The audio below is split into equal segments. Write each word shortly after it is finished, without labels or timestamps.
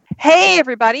Hey,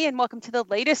 everybody, and welcome to the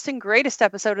latest and greatest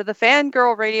episode of the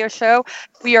Fangirl Radio Show.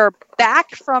 We are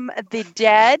back from the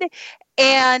dead,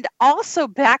 and also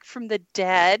back from the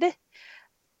dead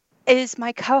is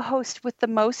my co-host with the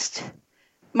most,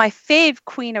 my fave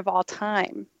queen of all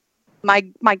time, my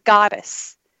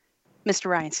goddess, Mr.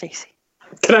 Ryan Stacy.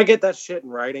 Can I get that shit in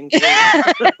writing, please?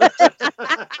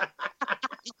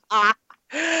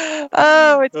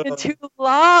 Oh, it's been too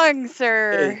long,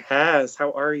 sir. It has.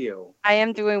 How are you? I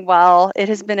am doing well. It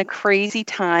has been a crazy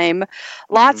time.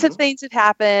 Lots of things have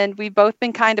happened. We've both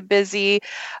been kind of busy.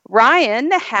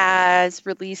 Ryan has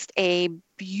released a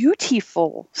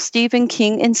beautiful Stephen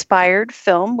King inspired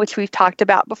film, which we've talked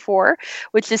about before,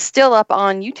 which is still up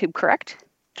on YouTube, correct?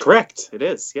 Correct. It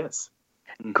is, yes.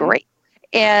 Great.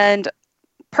 And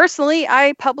personally,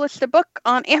 I published a book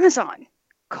on Amazon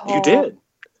called... You did?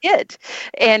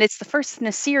 And it's the first in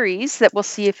a series that we'll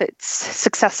see if it's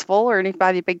successful or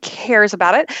anybody big cares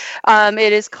about it.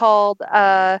 It is called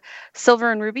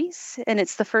Silver and Rubies, and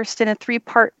it's the first in a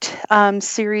 3-part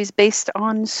series based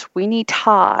on Sweeney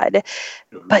Todd,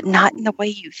 but not in the way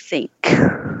you think.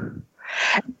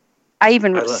 I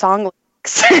even wrote song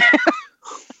lyrics.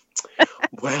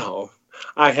 Wow.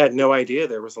 I had no idea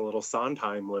there was a little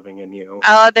Sondheim living in you.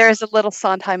 There's a little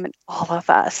Sondheim in all of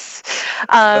us.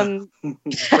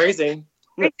 Crazy.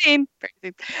 Crazy.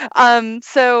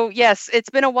 So yes, it's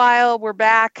been a while. We're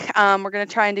back. We're going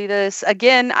to try and do this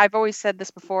again. I've always said this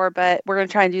before, but we're going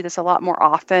to try and do this a lot more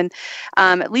often,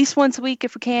 at least once a week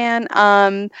if we can.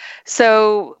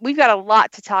 So we've got a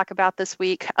lot to talk about this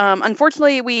week.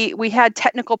 Unfortunately, we had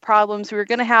technical problems. We were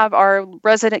going to have our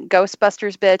resident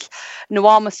Ghostbusters bitch,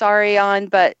 Nawal Masari, on,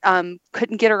 but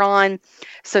couldn't get her on.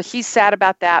 So she's sad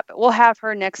about that. But we'll have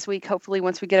her next week, hopefully,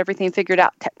 once we get everything figured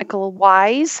out technical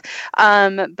wise.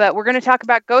 But we're going to talk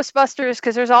about Ghostbusters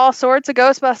because there's all sorts of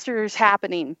Ghostbusters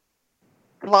happening.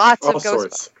 Lots of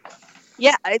Ghostbusters.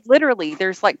 Yeah, literally,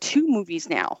 there's like 2 movies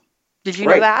now. Did you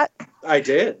know that? I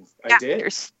did. I did.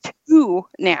 There's 2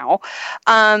 now.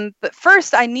 But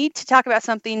first, I need to talk about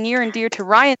something near and dear to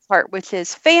Ryan's heart, which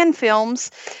is fan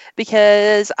films,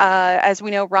 because as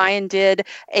we know, Ryan did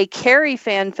a Carrie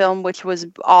fan film, which was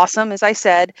awesome, as I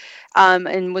said,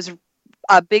 and was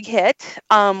a big hit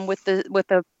with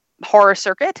the horror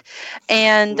circuit.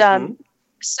 And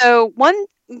so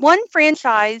one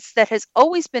franchise that has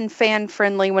always been fan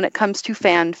friendly when it comes to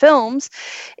fan films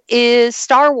is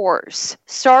Star Wars.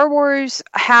 Star Wars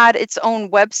had its own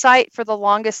website for the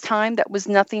longest time that was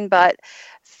nothing but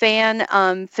fan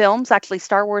films, actually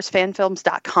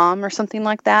StarWarsFanFilms.com or something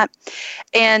like that.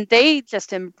 And they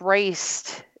just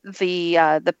embraced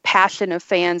the passion of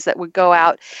fans that would go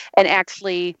out and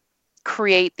actually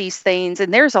create these things,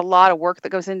 and there's a lot of work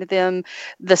that goes into them,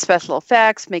 the special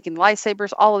effects, making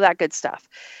lightsabers, all of that good stuff.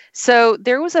 So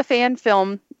there was a fan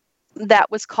film that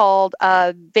was called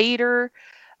Vader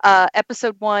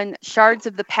Episode 1 Shards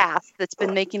of the Past that's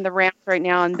been making the rounds right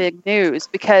now in big news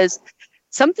because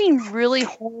something really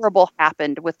horrible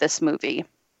happened with this movie.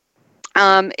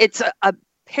 It's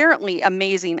apparently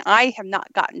amazing. I have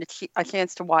not gotten a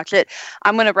chance to watch it.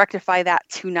 I'm going to rectify that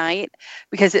tonight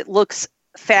because it looks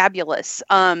fabulous.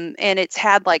 And it's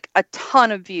had like a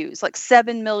ton of views, like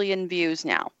 7 million views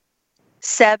now.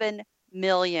 7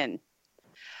 million.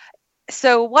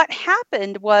 So what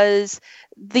happened was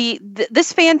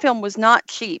this fan film was not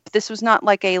cheap. This was not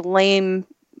like a lame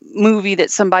movie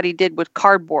that somebody did with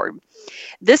cardboard.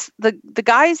 The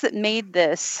guys that made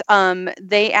this,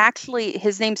 they actually,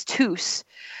 his name's Toos.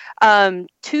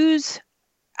 Toos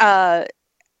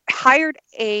hired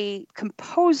a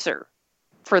composer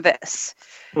for this,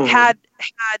 had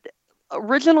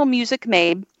original music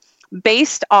made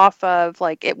based off of,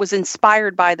 like, it was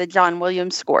inspired by the John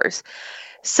Williams scores.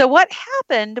 So what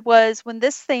happened was when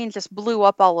this thing just blew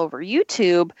up all over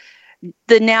YouTube,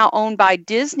 the now owned by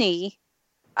Disney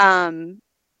Lucasfilm.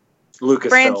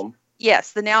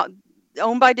 Yes, the now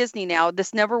owned by Disney now.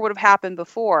 This never would have happened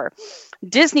before.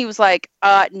 Disney was like,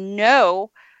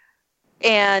 no,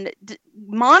 and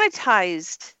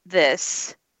monetized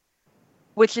this,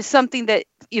 which is something that,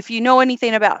 if you know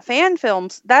anything about fan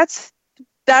films, that's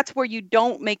where you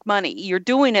don't make money. You're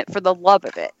doing it for the love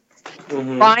of it.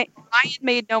 Ryan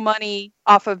made no money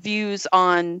off of views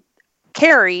on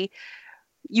Carrie.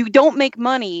 You don't make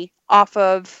money off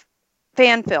of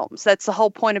fan films. That's the whole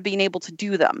point of being able to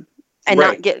do them and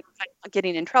not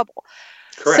getting in trouble.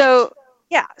 Correct.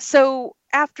 So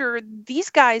after these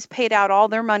guys paid out all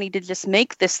their money to just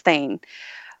make this thing,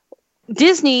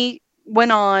 Disney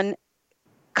went on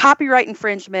copyright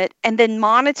infringement and then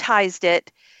monetized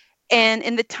it. And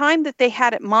in the time that they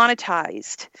had it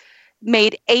monetized,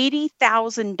 made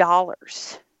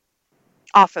 $80,000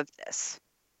 off of this.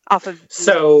 Off of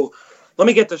So let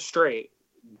me get this straight.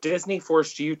 Disney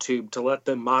forced YouTube to let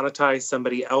them monetize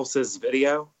somebody else's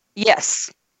video?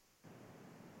 Yes.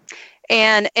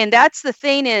 And that's the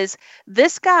thing is,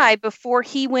 this guy, before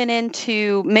he went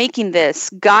into making this,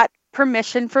 got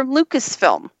permission from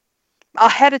Lucasfilm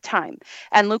ahead of time.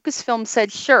 And Lucasfilm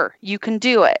said, sure, you can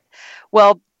do it.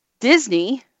 Well,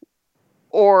 Disney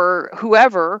or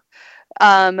whoever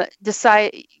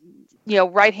decide,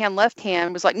 right hand, left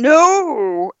hand was like,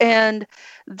 no. And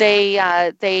they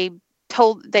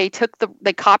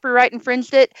copyright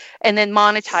infringed it and then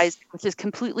monetized it, which is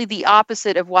completely the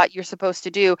opposite of what you're supposed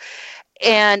to do.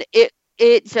 And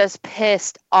it just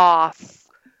pissed off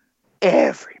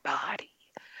everybody.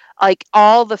 Like,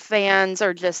 all the fans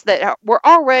are just that we're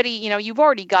already, you've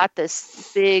already got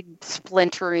this big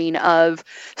splintering of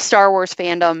Star Wars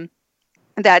fandom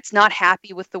that's not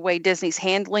happy with the way Disney's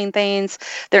handling things.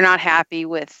 They're not happy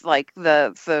with like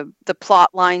the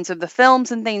plot lines of the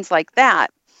films and things like that.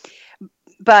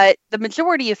 But the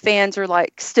majority of fans are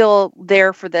like still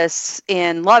there for this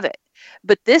and love it.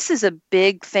 But this is a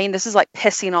big thing. This is like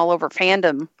pissing all over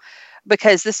fandom,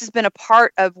 because this has been a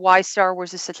part of why Star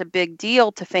Wars is such a big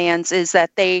deal to fans, is that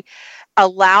they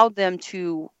allow them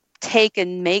to take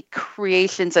and make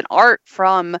creations and art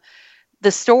from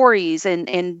the stories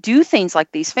and do things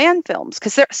like these fan films.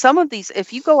 Because some of these,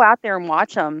 if you go out there and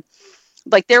watch them,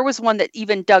 like there was one that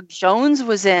even Doug Jones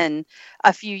was in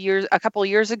a couple of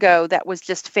years ago that was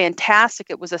just fantastic.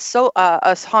 It was a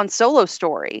Han Solo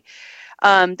story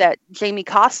that Jamie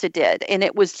Costa did, and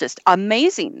it was just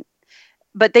amazing.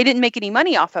 But they didn't make any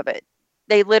money off of it.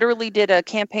 They literally did a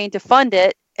campaign to fund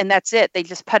it, and that's it. They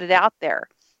just put it out there.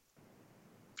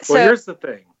 Well, here's the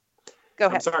thing. Go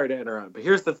ahead. I'm sorry to interrupt, but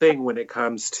here's the thing when it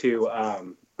comes to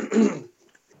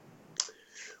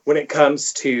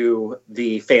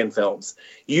the fan films.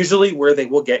 Usually where they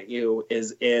will get you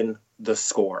is in the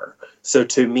score. So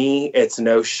to me, it's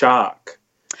no shock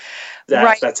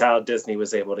that that's how Disney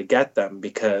was able to get them,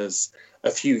 because a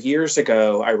few years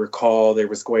ago, I recall there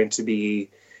was going to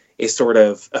be a sort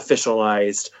of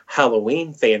officialized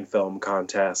Halloween fan film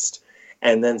contest,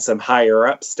 and then some higher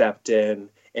up stepped in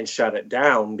and shut it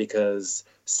down because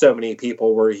so many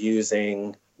people were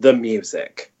using the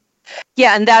music.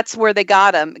 Yeah, and that's where they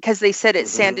got them, because they said it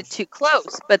sounded too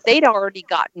close, but they'd already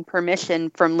gotten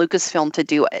permission from Lucasfilm to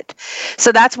do it.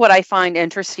 So that's what I find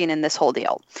interesting in this whole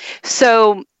deal.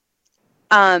 So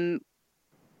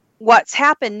what's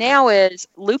happened now is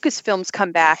Lucasfilm's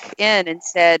come back in and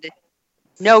said,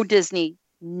 no Disney,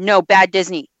 no, bad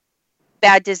Disney.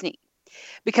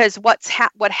 Because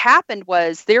what happened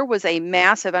was there was a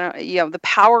massive, the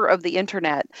power of the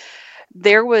internet.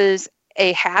 There was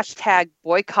a hashtag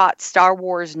boycott Star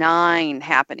Wars 9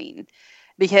 happening,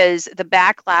 because the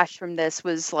backlash from this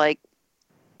was like,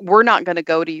 we're not going to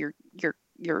go to your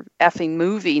effing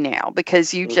movie now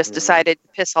because you just decided to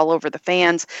piss all over the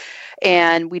fans,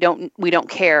 and we don't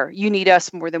care. You need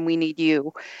us more than we need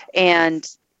you. And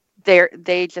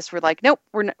they just were like, nope,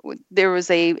 we're not. There was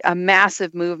a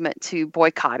massive movement to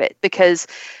boycott it, because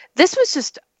this was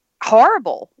just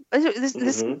horrible.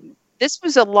 This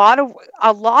was a lot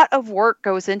of work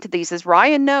goes into these, as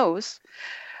Ryan knows.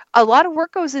 A lot of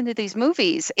work goes into these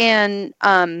movies, and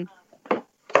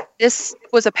this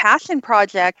was a passion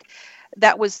project.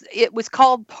 It was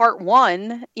called Part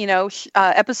 1,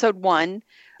 Episode 1,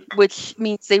 which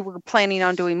means they were planning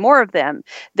on doing more of them.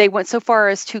 They went so far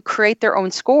as to create their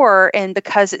own score, and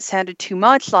because it sounded too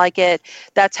much like it,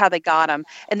 that's how they got them.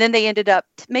 And then they ended up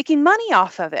making money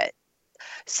off of it.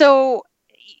 So,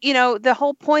 the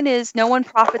whole point is no one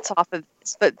profits off of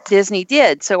this, but Disney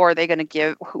did. So are they going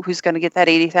to who's going to get that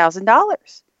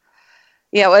 $80,000?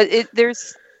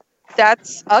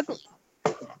 That's ugly.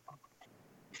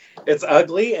 It's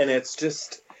ugly, and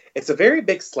it's a very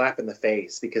big slap in the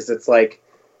face, because it's like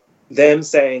them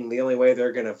saying the only way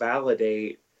they're going to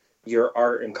validate your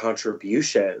art and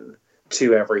contribution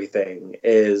to everything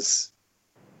is,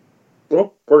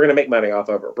 well, we're going to make money off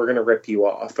of it. We're going to rip you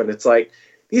off. And it's like,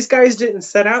 these guys didn't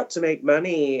set out to make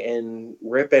money and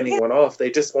rip anyone off. They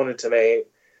just wanted to make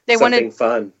something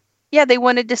fun. Yeah, they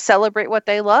wanted to celebrate what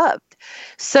they loved.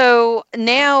 So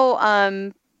now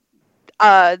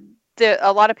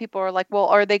a lot of people are like, well,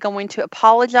 are they going to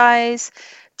apologize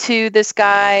to this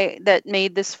guy that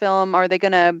made this film? Or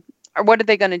what are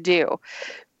they going to do?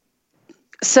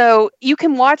 So you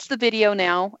can watch the video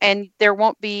now, and there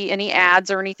won't be any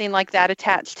ads or anything like that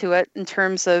attached to it in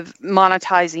terms of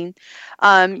monetizing.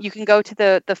 You can go to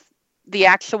the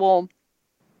actual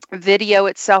video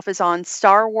itself is on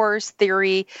Star Wars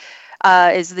Theory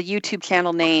is the YouTube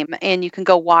channel name, and you can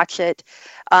go watch it.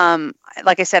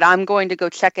 Like I said, I'm going to go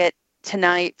check it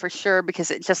tonight for sure because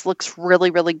it just looks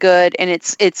really, really good, and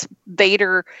it's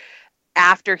Vader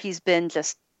after he's been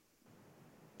just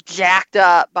jacked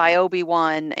up by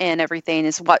Obi-Wan and everything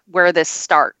is where this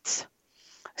starts.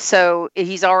 So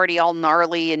he's already all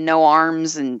gnarly and no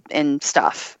arms and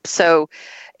stuff. So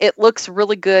it looks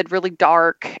really good, really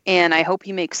dark, and I hope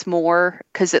he makes more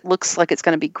because it looks like it's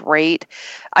going to be great.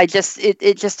 It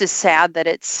just is sad that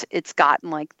it's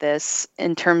gotten like this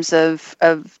in terms of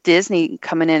Disney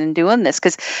coming in and doing this,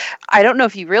 because I don't know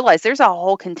if you realize there's a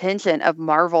whole contingent of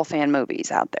Marvel fan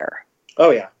movies out there. Oh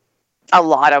yeah, a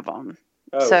lot of them.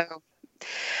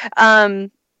 Oh.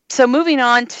 So moving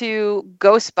on to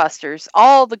Ghostbusters,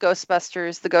 all the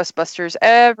Ghostbusters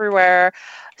everywhere.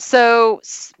 So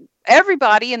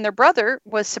everybody and their brother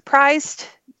was surprised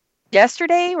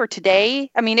yesterday or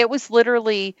today. I mean, it was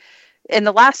literally in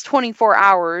the last 24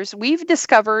 hours, we've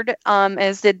discovered,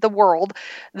 as did the world,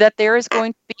 that there is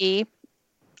going to be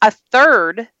a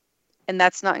third, and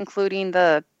that's not including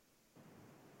the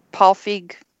Paul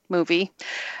Feig movie.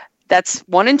 That's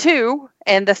 1 and 2.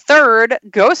 And the third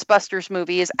Ghostbusters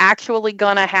movie is actually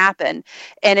going to happen.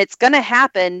 And it's going to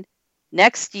happen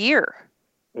next year.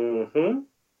 Mm-hmm.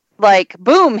 Like,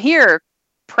 boom, here,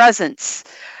 presents.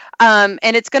 And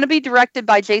it's going to be directed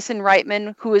by Jason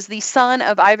Reitman, who is the son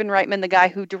of Ivan Reitman, the guy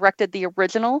who directed the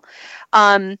original.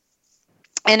 And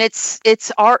it's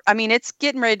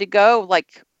getting ready to go,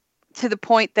 like, to the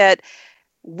point that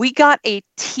we got a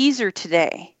teaser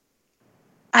today.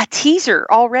 A teaser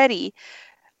already,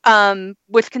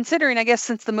 which, considering, I guess,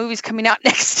 since the movie's coming out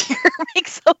next year,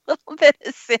 makes a little bit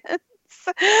of sense.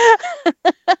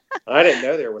 I didn't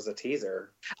know there was a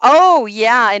teaser. Oh,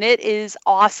 yeah, and it is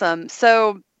awesome.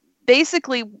 So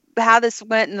basically how this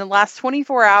went in the last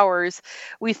 24 hours,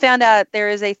 we found out there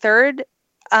is a third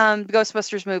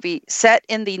Ghostbusters movie set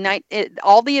in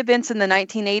all the events in the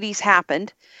 1980s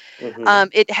happened. Mm-hmm.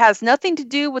 It has nothing to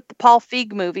do with the Paul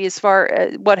Feig movie, as far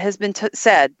as what has been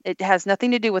said. It has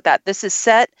nothing to do with that. This is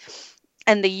set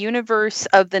in the universe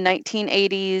of the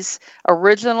 1980s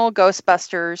original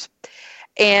Ghostbusters.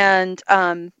 And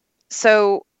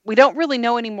so we don't really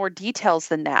know any more details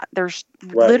than that. There's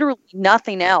literally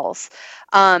nothing else.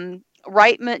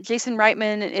 Jason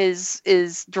Reitman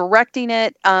is directing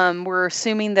it. We're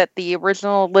assuming that the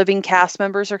original living cast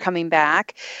members are coming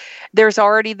back. There's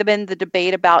already been the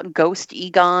debate about Ghost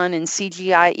Egon and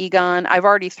CGI Egon. I've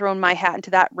already thrown my hat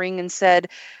into that ring and said,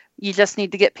 you just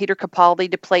need to get Peter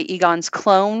Capaldi to play Egon's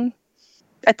clone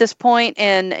at this point.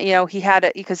 And,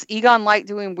 because Egon liked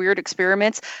doing weird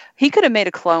experiments, he could have made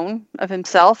a clone of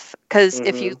himself. Because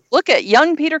if you look at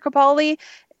young Peter Capaldi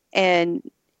and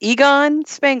Egon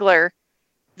Spengler,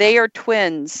 they are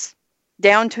twins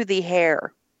down to the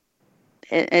hair.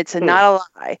 It's not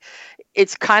a lie.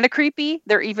 It's kind of creepy.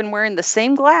 They're even wearing the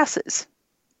same glasses.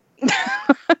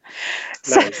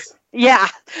 Nice. Yeah.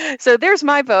 So there's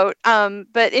my vote.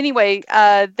 But anyway,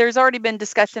 there's already been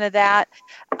discussion of that.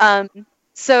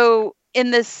 So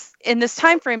in this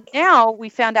time frame now, we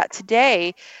found out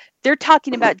today they're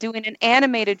talking about doing an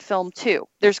animated film too.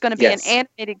 There's going to be an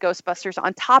animated Ghostbusters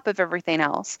on top of everything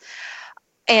else.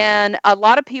 And a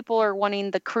lot of people are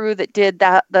wanting the crew that did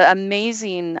the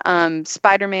amazing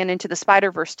Spider-Man Into the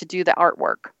Spider-Verse to do the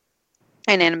artwork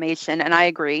and animation. And I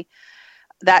agree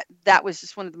that was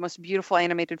just one of the most beautiful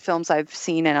animated films I've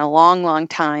seen in a long, long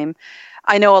time.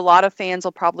 I know a lot of fans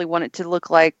will probably want it to look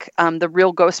like the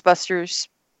real Ghostbusters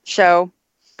show.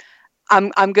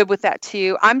 I'm good with that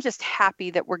too. I'm just happy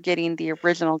that we're getting the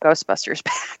original Ghostbusters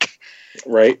back.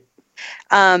 Right.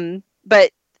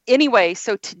 But anyway,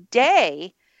 so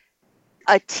today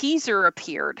a teaser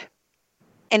appeared,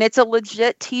 and it's a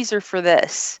legit teaser for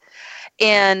this.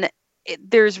 And it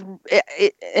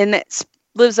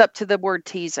lives up to the word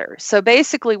teaser. So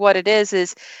basically what it is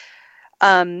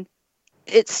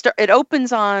it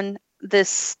opens on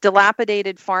this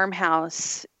dilapidated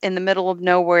farmhouse in the middle of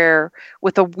nowhere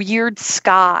with a weird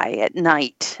sky at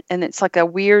night. And it's like a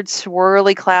weird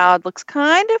swirly cloud, looks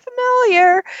kind of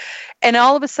familiar. And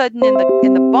all of a sudden in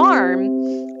the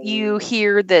barn, you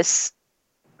hear this,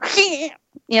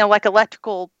 like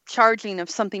electrical charging of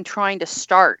something trying to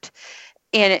start.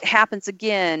 And it happens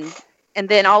again. And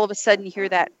then all of a sudden you hear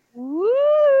that woo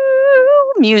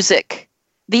music,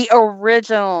 the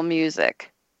original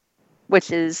music, which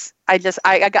is, I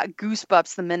got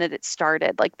goosebumps the minute it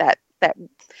started, like that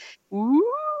woo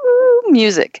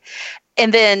music.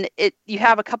 And then you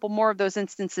have a couple more of those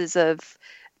instances of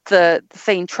the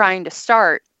thing trying to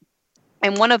start.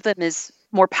 And one of them is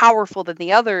more powerful than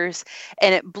the others,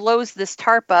 and it blows this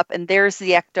tarp up, and there's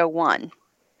the Ecto-1.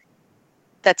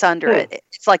 that's under it.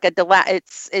 It's like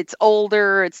it's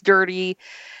older, it's dirty,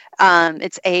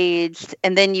 it's aged,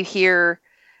 and then you hear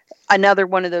another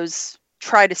one of those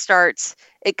try to starts.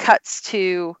 It cuts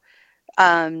to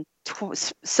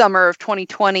summer of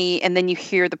 2020, and then you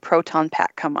hear the proton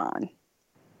pack come on.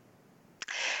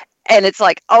 And it's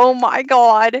like, oh my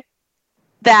God,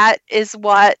 that is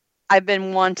what I've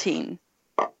been wanting.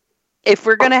 If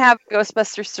we're going to have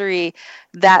Ghostbusters 3,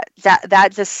 that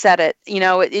just said it. You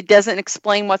know, it doesn't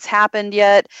explain what's happened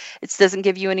yet. It doesn't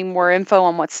give you any more info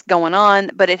on what's going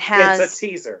on, but it has... It's a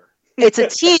teaser. It's a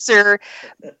teaser,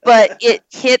 but it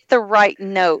hit the right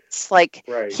notes. Like,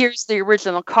 here's the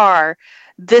original car.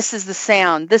 This is the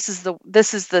sound. This is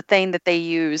the thing that they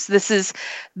use. This is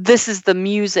the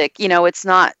music. You know, it's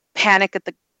not Panic at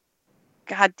the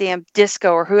goddamn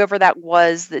Disco or whoever that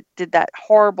was that did that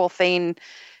horrible thing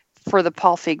for the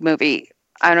Paul Feig movie.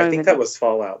 I think that was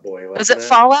Fall Out Boy. Was it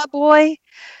Fall Out Boy?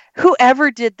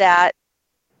 Whoever did that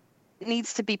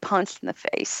needs to be punched in the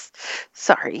face.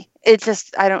 Sorry.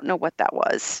 I don't know what that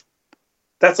was.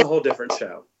 That's a whole different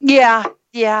show. Yeah.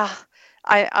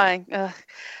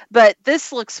 But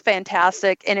this looks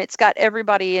fantastic, and it's got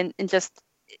everybody in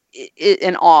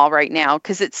awe right now,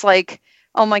 because it's like,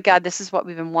 oh my God, this is what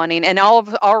we've been wanting. And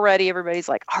already everybody's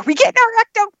like, are we getting our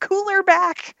Ecto Cooler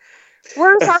back?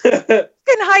 Where's our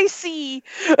high C?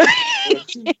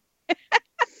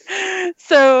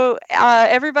 So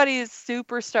everybody is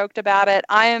super stoked about it.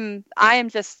 I am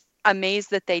just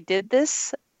amazed that they did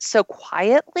this so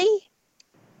quietly,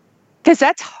 because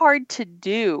that's hard to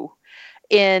do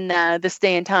in this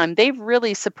day and time. They've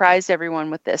really surprised everyone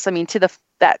with this. I mean, to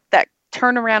that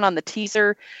turnaround on the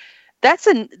teaser,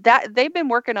 they've been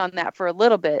working on that for a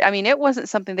little bit. I mean, it wasn't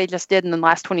something they just did in the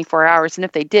last 24 hours, and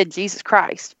if they did, Jesus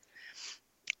Christ.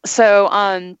 So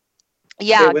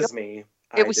yeah, it was me.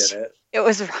 I did it. It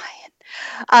was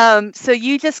Ryan. So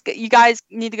you guys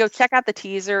need to go check out the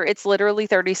teaser. It's literally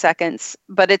 30 seconds,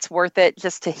 but it's worth it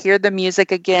just to hear the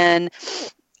music again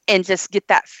and just get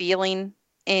that feeling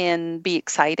and be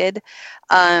excited.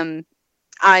 I'm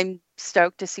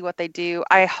stoked to see what they do.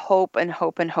 I hope and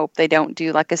hope and hope they don't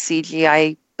do like a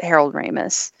CGI Harold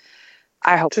Ramis.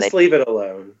 I hope just leave it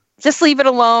alone. Just leave it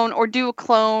alone, or do a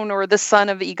clone, or the son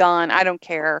of Egon. I don't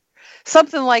care.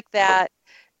 Something like that.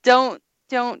 Don't.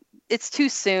 It's too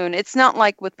soon. It's not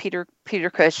like with Peter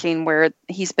Cushing, where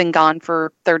he's been gone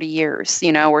for 30 years,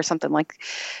 you know, or something like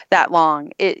that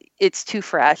long. It's too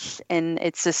fresh, and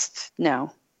it's just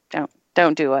no.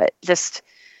 Don't do it. Just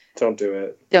don't do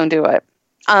it. Don't do it.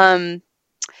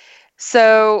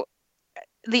 So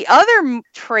the other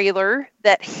trailer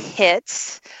that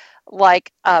hits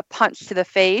like a punch to the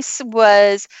face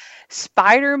was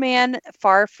Spider-Man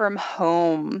Far From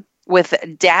Home with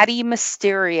Daddy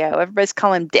Mysterio. Everybody's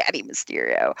calling him Daddy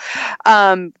Mysterio.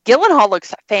 Gyllenhaal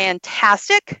looks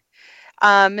fantastic.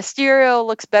 Mysterio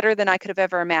looks better than I could have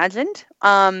ever imagined.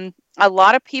 A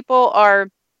lot of people are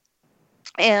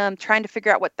trying to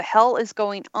figure out what the hell is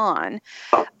going on.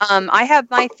 I have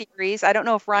my theories. I don't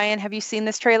know if Ryan, have you seen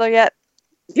this trailer yet?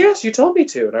 Yes, you told me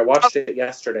to, and I watched it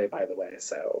yesterday, by the way.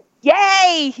 So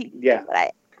yay! Yeah,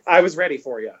 I was ready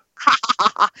for you.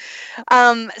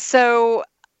 So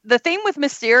the thing with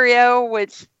Mysterio,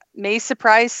 which may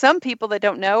surprise some people that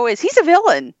don't know, is he's a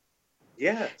villain.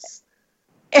 Yes.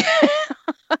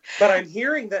 But I'm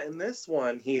hearing that in this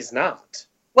one, he's not.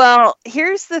 Well,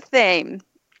 here's the thing.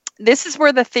 This is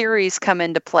where the theories come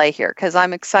into play here, because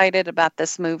I'm excited about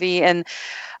this movie. And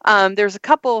there's a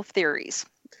couple of theories.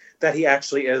 That he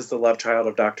actually is the love child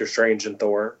of Doctor Strange and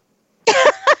Thor.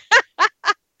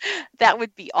 That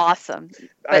would be awesome.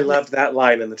 I loved that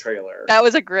line in the trailer. That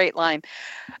was a great line.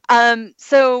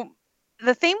 So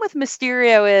the thing with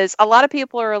Mysterio is a lot of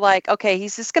people are like, okay,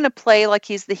 he's just going to play like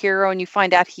he's the hero, and you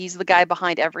find out he's the guy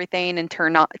behind everything and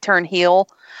turn heel.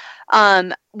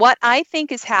 What I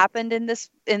think has happened in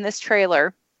this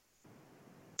trailer,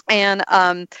 and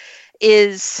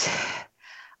is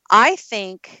I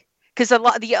think, because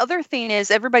the other thing is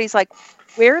everybody's like,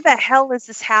 where the hell is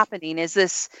this happening?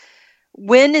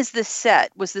 When is this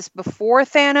set? Was this before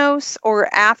Thanos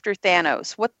or after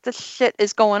Thanos? What the shit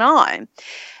is going on?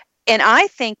 And I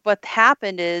think what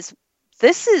happened is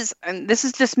this is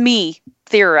just me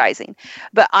theorizing,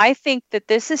 but I think that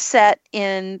this is set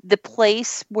in the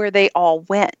place where they all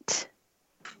went.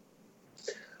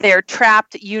 Their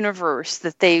trapped universe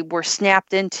that they were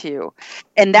snapped into.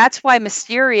 And that's why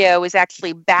Mysterio is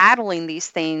actually battling these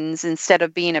things instead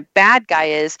of being a bad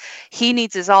guy. He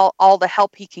needs all the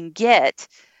help he can get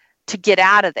to get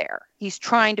out of there. He's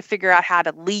trying to figure out how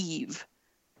to leave.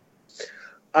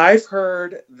 I've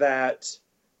heard that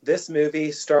this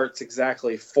movie starts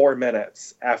exactly 4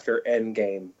 minutes after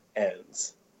Endgame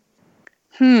ends.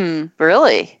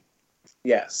 Really?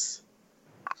 Yes.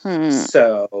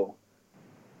 So,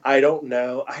 I don't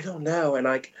know.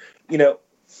 And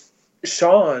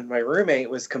Sean, my roommate,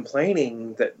 was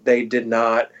complaining that they did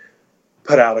not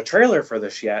put out a trailer for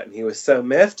this yet. And he was so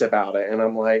miffed about it. And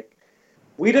I'm like,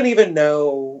 we don't even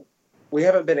know. We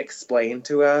haven't been explained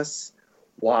to us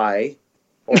why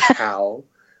or how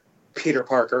Peter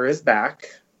Parker is back,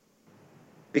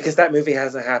 because that movie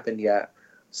hasn't happened yet.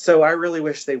 So I really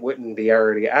wish they wouldn't be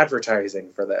already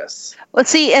advertising for this. Let's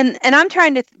see, and I'm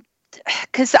trying to,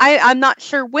 because I'm not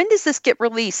sure, when does this get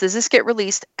released? Does this get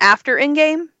released after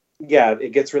Endgame? Yeah,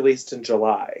 it gets released in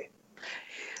July.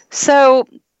 So,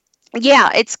 yeah,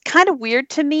 it's kind of weird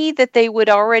to me that they would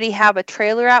already have a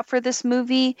trailer out for this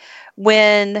movie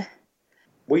when...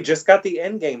 We just got the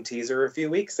Endgame teaser a few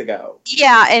weeks ago.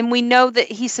 Yeah, and we know that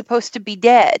he's supposed to be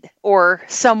dead or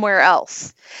somewhere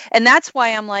else. And that's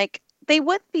why I'm like, they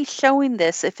wouldn't be showing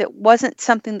this if it wasn't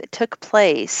something that took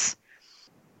place.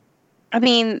 I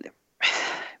mean,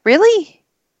 really?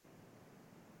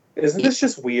 Isn't this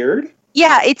just weird?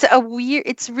 Yeah,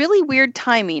 it's really weird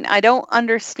timing. I don't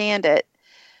understand it.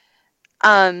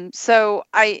 So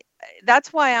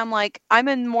that's why I'm like, I'm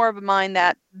in more of a mind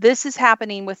that this is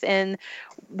happening within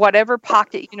whatever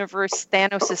pocket universe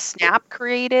Thanos' snap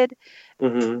created.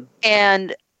 Mm-hmm.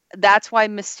 And that's why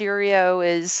Mysterio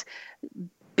is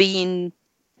being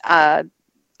a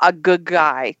good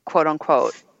guy, quote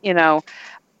unquote,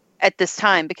 at this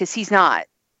time, because he's not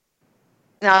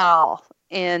all.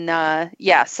 And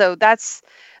so that's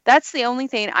the only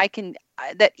thing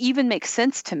that even makes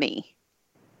sense to me.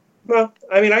 Well,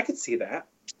 I mean, I could see that.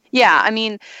 Yeah, I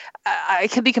mean, I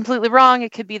could be completely wrong.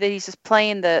 It could be that he's just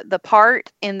playing the part,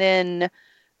 and then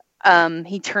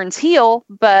he turns heel.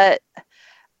 But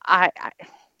I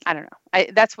don't know.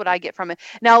 That's what I get from it.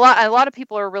 Now, a lot of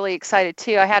people are really excited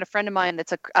too. I had a friend of mine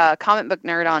that's a comic book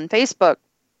nerd on Facebook,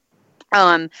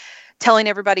 telling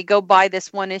everybody, go buy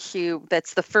this one issue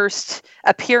that's the first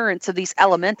appearance of these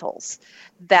elementals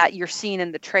that you're seeing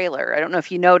in the trailer. I don't know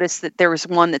if you noticed that there was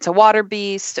one that's a water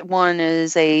beast, one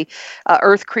is a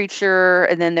earth creature,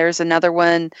 and then there's another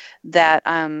one that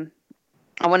I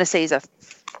want to say is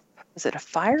it a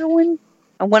fire one?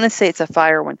 I want to say it's a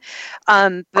fire one.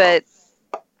 But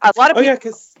a lot of people... yeah,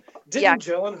 because didn't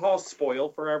Gyllenhaal spoil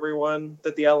for everyone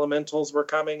that the elementals were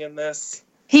coming in this?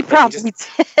 He probably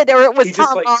did, or it was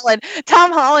Tom Holland.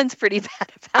 Tom Holland's pretty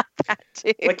bad about that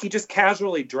too. Like, he just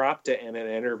casually dropped it in an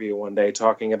interview one day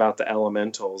talking about the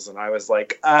elementals, and I was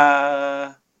like,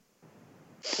 that's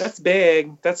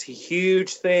big. That's a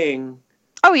huge thing.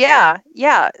 Oh, yeah.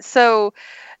 Yeah. So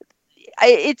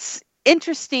it's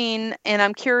interesting, and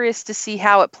I'm curious to see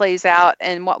how it plays out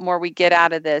and what more we get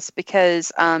out of this,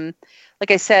 because,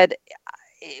 like I said,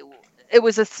 it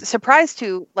was a surprise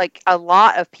to like a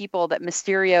lot of people that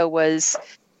Mysterio was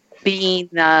being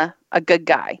a good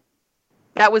guy.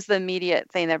 That was the immediate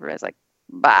thing. Everybody's like,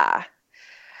 bah.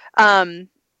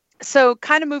 So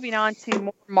kind of moving on to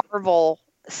more Marvel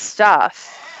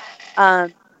stuff,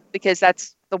 because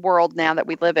that's the world now that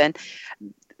we live in.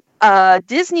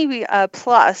 Disney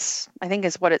Plus, I think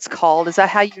is what it's called. Is that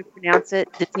how you pronounce it?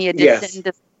 Disney Edition? Yes.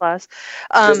 Disney Plus?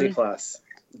 Disney Plus.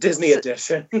 Disney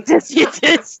Edition. Disney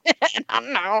Edition. I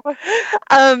don't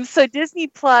know. So Disney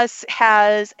Plus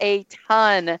has a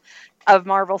ton of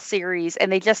Marvel series,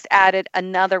 and they just added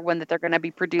another one that they're going to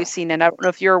be producing. And I don't know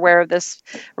if you're aware of this,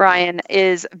 Ryan,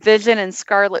 is Vision and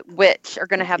Scarlet Witch are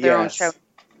going to have their own show.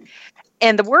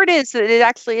 And the word is that it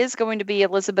actually is going to be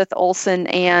Elizabeth Olsen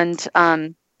and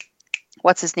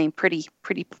what's his name? Pretty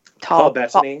tall. Paul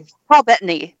Bettany. Paul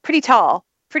Bettany. Pretty tall.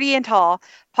 Pretty and tall.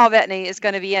 Paul Bettany is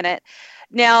going to be in it.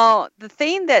 Now, the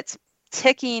thing that's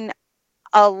ticking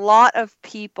a lot of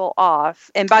people off,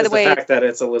 and by the way, the fact that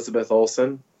it's Elizabeth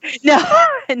Olsen. No,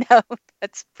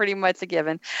 that's pretty much a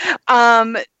given.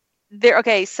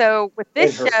 Okay, so with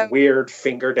this and her show, weird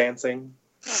finger dancing.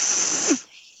 Sorry.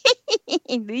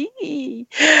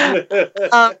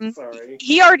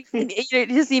 He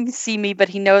doesn't even see me, but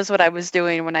he knows what I was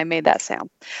doing when I made that sound.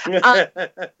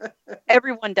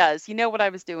 Everyone does. You know what I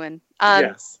was doing.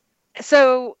 Yes.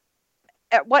 So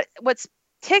what's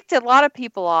ticked a lot of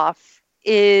people off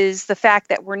is the fact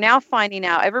that we're now finding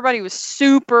out everybody was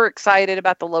super excited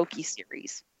about the Loki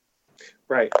series.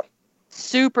 Right.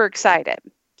 Super excited.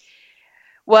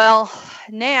 Well,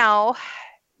 now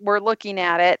we're looking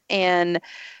at it, and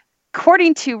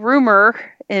according to rumor,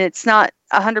 and it's not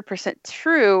 100%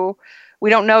 true, we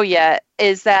don't know yet,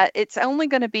 is that it's only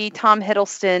going to be Tom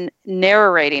Hiddleston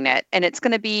narrating it, and it's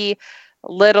going to be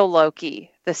Little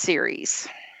Loki, the series.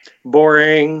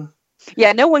 Boring.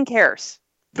 Yeah, no one cares.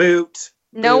 Boot.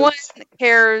 No one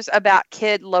cares about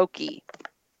Kid Loki.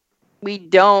 We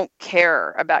don't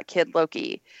care about Kid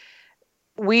Loki.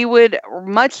 We would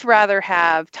much rather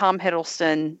have Tom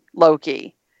Hiddleston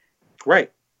Loki.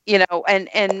 Right. You know,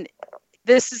 and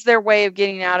this is their way of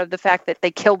getting out of the fact that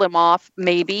they killed him off,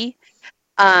 maybe.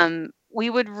 We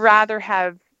would rather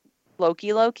have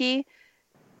Loki.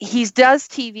 He does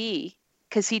TV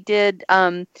because he did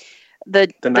the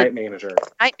Night Manager.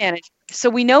 Night Manager. So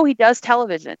we know he does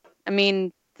television. I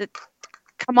mean,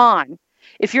 come on.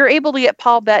 If you're able to get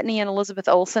Paul Bettany and Elizabeth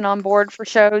Olsen on board for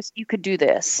shows, you could do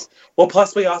this. Well,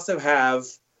 plus we also have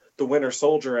the Winter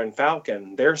Soldier and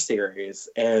Falcon, their series.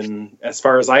 And as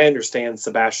far as I understand,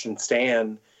 Sebastian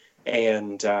Stan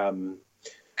and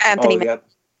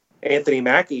Anthony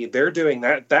Mackie, they're doing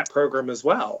that program as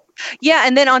well. Yeah,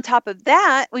 and then on top of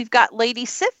that, we've got Lady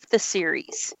Sif, the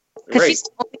series. Because she's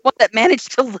the only one that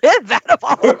managed to live out of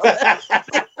all of them.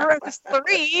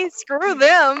 Three, screw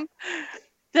them.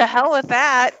 The hell with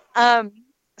that.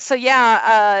 So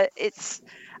yeah,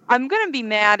 I'm going to be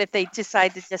mad if they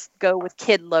decide to just go with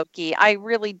Kid Loki. I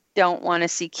really don't want to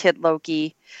see Kid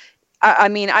Loki. I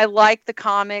mean, I like the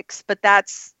comics, but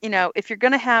that's, you know, if you're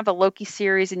going to have a Loki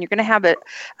series and you're going to have a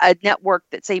network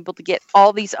that's able to get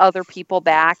all these other people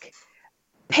back,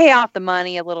 pay out the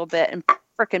money a little bit and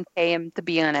frickin' pay him to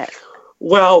be in it.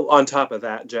 Well, on top of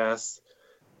that, Jess,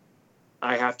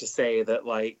 I have to say that,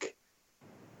 like,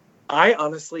 I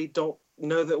honestly don't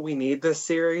know that we need this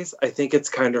series. I think it's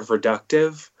kind of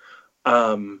reductive.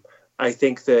 I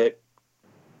think that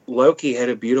Loki had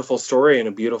a beautiful story and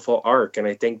a beautiful arc, and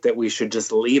I think that we should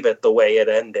just leave it the way it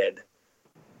ended.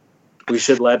 We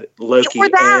should let Loki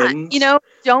end. You know,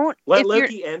 don't let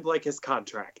Loki end like his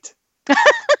contract.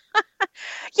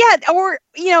 Yeah, or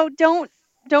you know, don't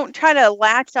try to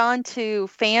latch on to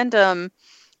fandom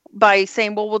by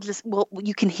saying, well,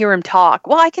 you can hear him talk.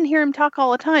 Well, I can hear him talk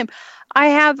all the time. I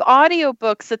have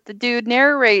audiobooks that the dude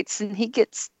narrates and he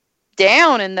gets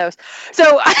down in those.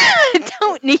 So I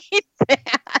don't need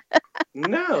that.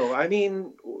 No, I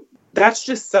mean, that's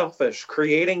just selfish.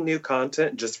 Creating new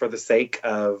content just for the sake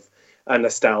of a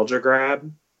nostalgia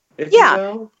grab.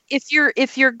 If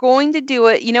you're going to do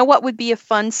it, you know what would be a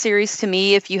fun series to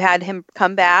me if you had him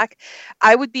come back?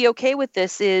 I would be okay with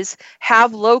this, is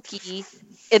have Loki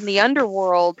in the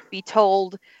underworld be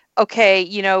told, okay,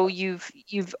 you know,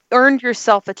 you've earned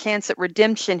yourself a chance at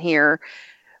redemption here,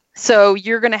 so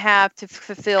you're going to have to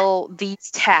fulfill these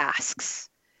tasks.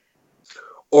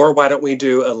 Or why don't we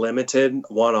do a limited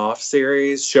one-off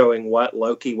series showing what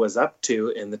Loki was up to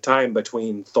in the time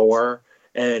between Thor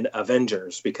and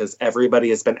Avengers, because everybody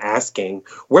has been asking,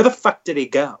 where the fuck did he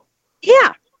go?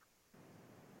 Yeah,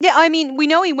 I mean, we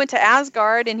know he went to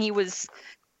Asgard and he was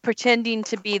pretending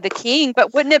to be the king,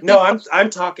 but wouldn't it? No, I'm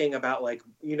talking about, like,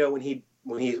 you know, when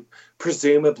he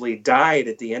presumably died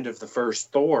at the end of the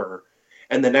first Thor,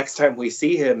 and the next time we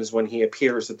see him is when he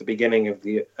appears at the beginning of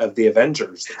the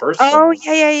Avengers. The first. Oh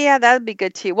yeah, that would be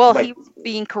good too. Well, he was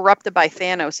being corrupted by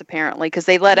Thanos apparently, because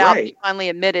they let out. He finally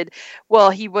admitted,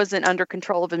 well, he wasn't under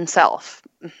control of himself.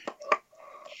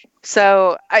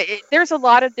 So there's a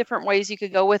lot of different ways you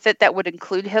could go with it that would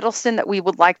include Hiddleston that we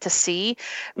would like to see.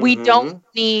 Mm-hmm. We don't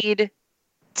need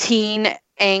teen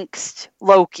angst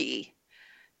Loki.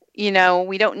 You know,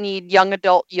 we don't need young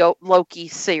adult Loki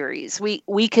series.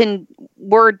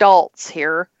 We're adults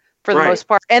here for the most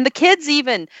part. And the kids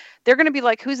even, they're going to be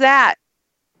like, who's that?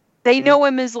 They know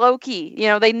him as Loki. You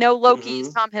know, they know Loki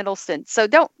is Tom Hiddleston. So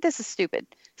this is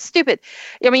stupid.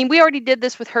 I mean, we already did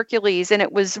this with Hercules, and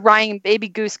it was Ryan Baby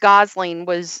Goose Gosling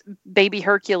was Baby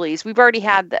Hercules. We've already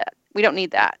had that. We don't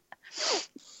need that.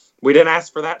 We didn't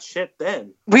ask for that shit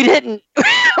then. We didn't.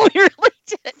 We really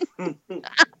didn't.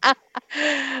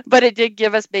 But it did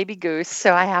give us Baby Goose,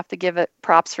 so I have to give it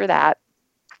props for that.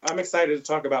 I'm excited to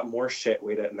talk about more shit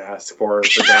we didn't ask for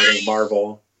regarding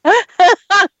Marvel.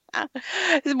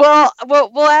 Well,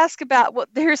 we'll ask about. Well,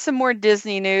 there's some more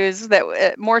Disney news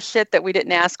more shit that we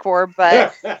didn't ask for,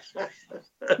 but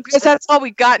because that's all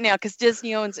we got now. Because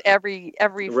Disney owns every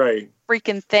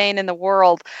freaking thing in the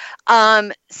world.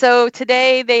 So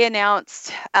today they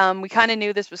announced. We kind of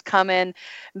knew this was coming.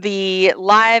 The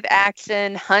live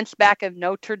action Hunchback of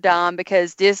Notre Dame,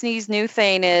 because Disney's new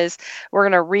thing is we're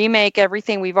going to remake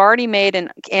everything we've already made in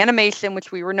animation,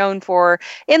 which we were known for,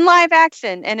 in live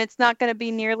action, and it's not going to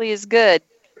be nearly as good.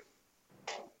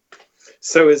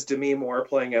 So is Demi Moore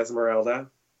playing Esmeralda?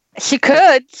 She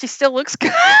could. She still looks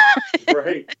good.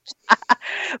 Right.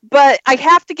 But I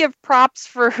have to give props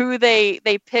for who they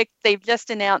picked. They've just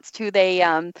announced who they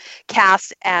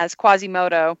cast as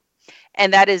Quasimodo.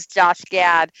 and that is Josh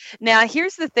Gad. Now,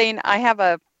 here's the thing: I have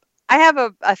a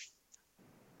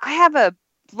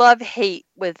love-hate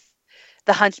with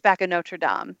The Hunchback of Notre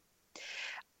Dame.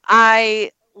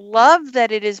 I love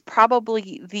that it is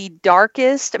probably the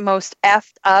darkest, most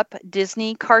effed up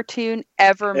Disney cartoon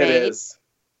ever made. It is.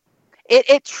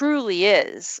 It truly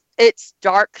is. It's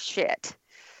dark shit.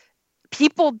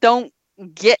 People don't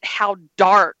get how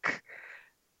dark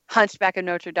Hunchback of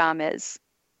Notre Dame is.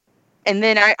 And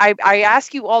then I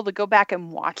ask you all to go back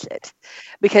and watch it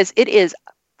because it is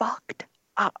fucked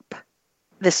up,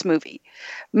 this movie.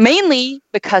 Mainly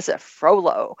because of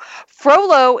Frollo.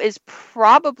 Frollo is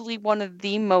probably one of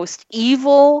the most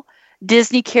evil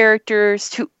Disney characters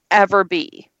to ever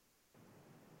be.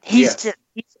 He's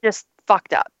just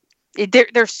fucked up.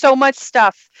 There's so much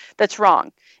stuff that's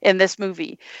wrong in this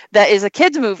movie that is a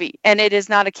kid's movie, and it is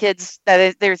not a kid's.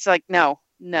 There's like no,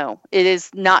 it is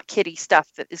not kiddie stuff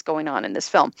that is going on in this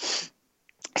film.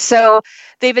 So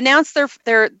they've announced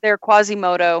their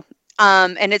Quasimodo,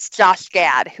 and it's Josh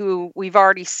Gad, who we've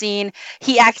already seen.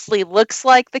 He actually looks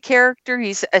like the character.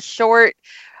 He's a short.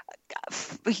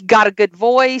 He got a good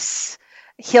voice.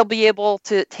 He'll be able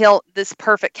to tell this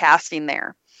perfect casting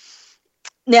there.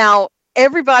 Now,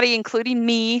 everybody, including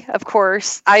me, of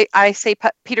course, I say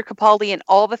Peter Capaldi in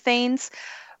all the things,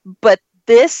 but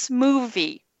this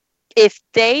movie, if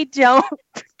they don't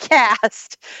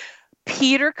cast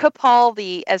Peter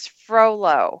Capaldi as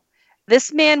Frollo,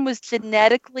 this man was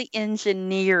genetically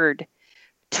engineered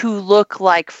to look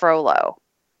like Frollo.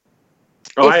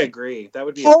 Oh, I agree. That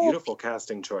would be a beautiful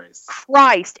casting choice.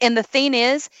 Christ. And the thing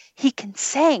is, he can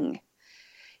sing.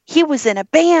 He was in a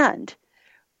band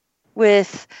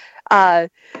with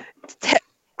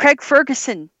Craig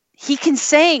Ferguson. He can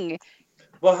sing.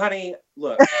 Well, honey,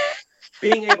 look,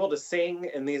 being able to sing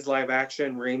in these live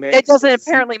action remakes, it doesn't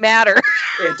apparently matter.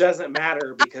 It doesn't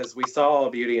matter because we saw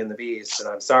Beauty and the Beast, and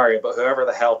I'm sorry, but whoever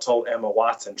the hell told Emma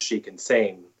Watson she can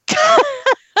sing?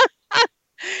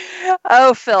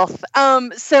 Oh, filth.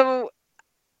 So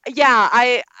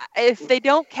yeah, if they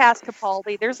don't cast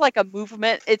Capaldi, there's like a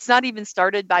movement. It's not even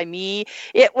started by me.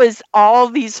 It was all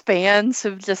these fans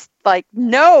who've just like,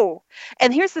 no.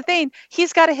 And here's the thing.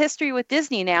 He's got a history with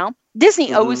Disney now.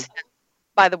 Disney owes him,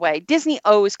 by the way. Disney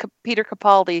owes Peter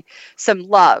Capaldi some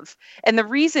love. And the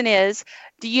reason is,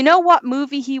 do you know what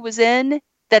movie he was in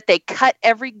that they cut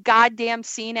every goddamn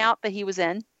scene out that he was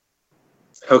in?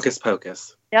 Hocus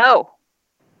Pocus. No.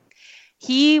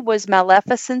 He was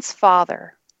Maleficent's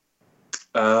father.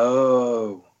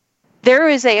 Oh. There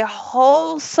is a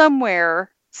hole somewhere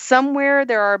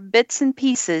there are bits and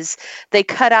pieces. They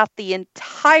cut out the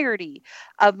entirety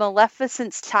of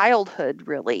Maleficent's childhood,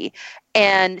 really.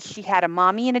 And she had a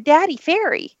mommy and a daddy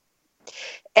fairy.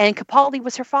 And Capaldi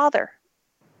was her father.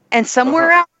 And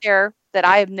somewhere out there that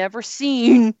I have never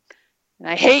seen, and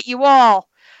I hate you all,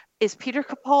 is Peter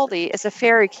Capaldi as a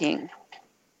fairy king.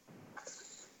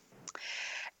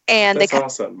 And that's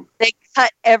awesome. They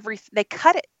cut everything. They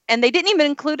cut it, and they didn't even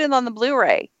include it on the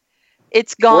Blu-ray.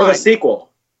 It's gone. Or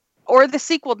the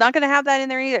sequel. Not going to have that in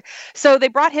there either. So they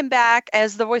brought him back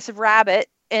as the voice of Rabbit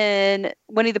in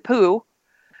Winnie the Pooh.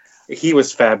 He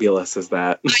was fabulous as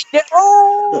that. I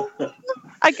know.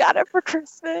 I got it for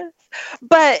Christmas.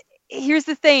 But here's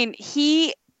the thing: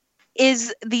 he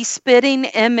is the spitting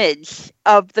image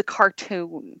of the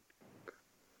cartoon,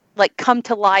 like come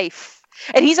to life.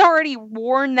 And he's already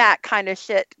worn that kind of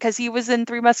shit because he was in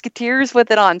Three Musketeers with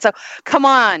it on. So come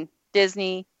on,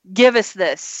 Disney, give us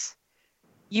this.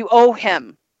 You owe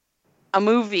him a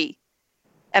movie.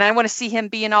 And I want to see him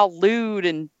being all lewd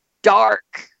and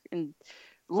dark and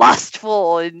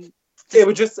lustful. And it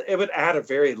would add a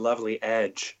very lovely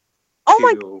edge. Oh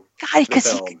my God,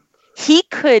 because he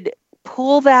could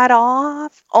pull that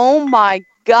off. Oh my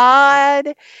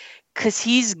God. Because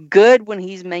he's good when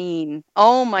he's mean.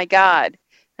 Oh, my God.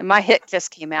 And my hit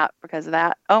just came out because of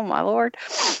that. Oh, my Lord.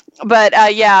 But,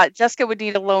 yeah, Jessica would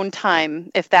need alone time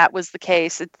if that was the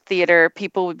case at the theater.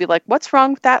 People would be like, what's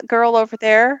wrong with that girl over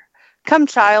there? Come,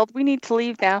 child. We need to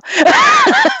leave now.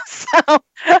 So,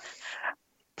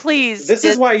 please. This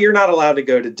is why you're not allowed to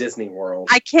go to Disney World.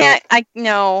 I can't.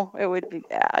 No, it would be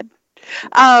bad.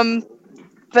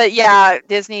 But yeah,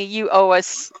 Disney, you owe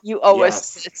us. You owe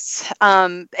us this.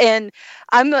 And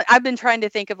I've been trying to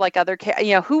think of like other,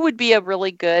 who would be a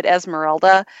really good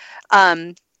Esmeralda.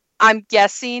 I'm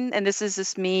guessing, and this is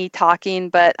just me talking,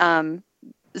 but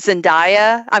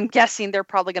Zendaya. I'm guessing they're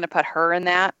probably going to put her in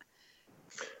that.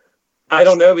 I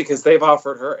don't know because they've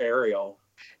offered her Ariel.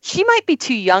 She might be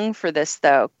too young for this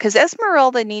though, because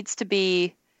Esmeralda needs to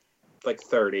be like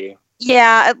 30.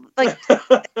 Yeah,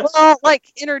 well,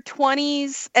 like in her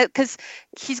 20s, because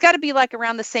she's got to be like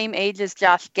around the same age as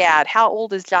Josh Gad. How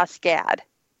old is Josh Gad?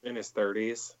 In his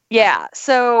 30s. Yeah,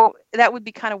 so that would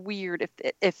be kind of weird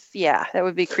if yeah, that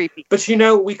would be creepy. But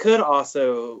we could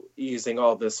also, using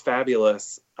all this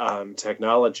fabulous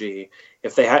technology,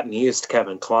 if they hadn't used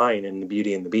Kevin Kline in The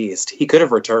Beauty and the Beast, he could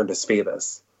have returned as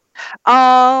Phoebus.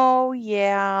 Oh,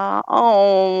 yeah.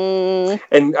 Oh.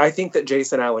 And I think that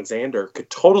Jason Alexander could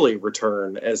totally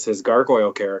return as his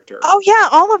gargoyle character. Oh, yeah,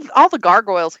 all the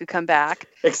gargoyles could come back.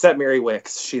 Except Mary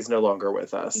Wicks. She's no longer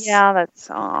with us. Yeah,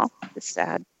 that's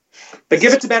sad. But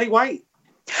give it to Betty White.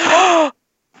 Oh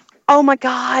my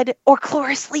God! Or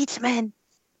Cloris Leachman.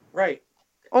 Right.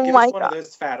 Oh give my us one God! Of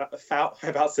those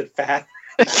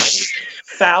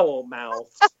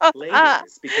foul-mouthed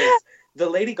ladies, because the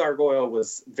Lady Gargoyle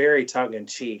was very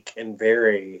tongue-in-cheek and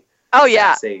very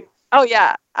sassy. Oh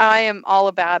yeah, I am all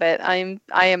about it. I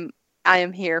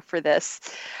am here for this.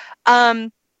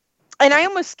 And I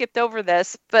almost skipped over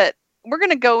this, but we're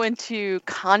gonna go into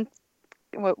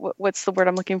what's the word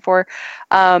I'm looking for?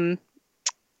 What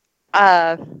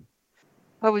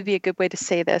would be a good way to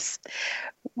say this?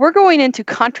 We're going into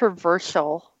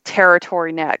controversial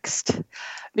territory next,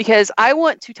 because I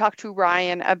want to talk to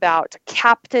Ryan about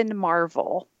Captain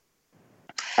Marvel.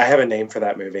 I have a name for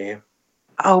that movie.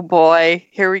 Oh boy,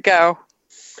 here we go.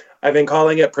 I've been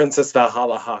calling it Princess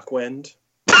Valhalla Hawkwind.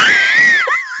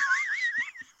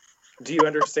 Do you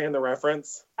understand the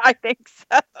reference? I think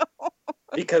so.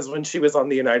 Because when she was on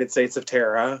the United States of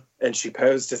Terra and she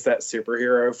posed as that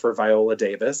superhero for Viola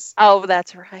Davis. Oh,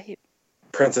 that's right.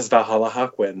 Princess Valhalla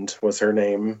Hawkwind was her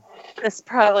name.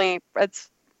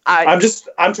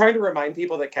 I'm trying to remind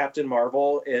people that Captain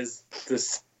Marvel is the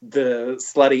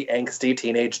slutty, angsty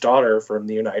teenage daughter from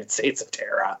the United States of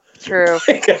Terra. True.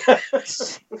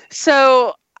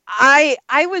 So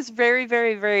I was very,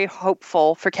 very, very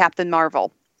hopeful for Captain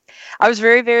Marvel. I was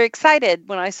very, very excited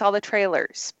when I saw the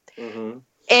trailers. Mm-hmm.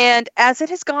 And as it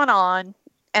has gone on,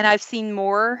 and I've seen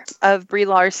more of Brie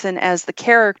Larson as the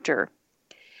character,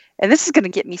 and this is going to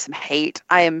get me some hate,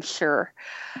 I am sure,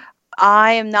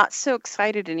 I am not so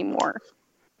excited anymore.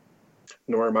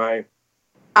 Nor am I.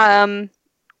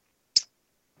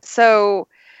 So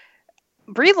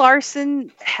Brie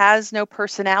Larson has no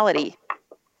personality.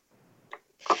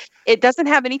 It doesn't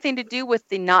have anything to do with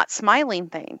the not smiling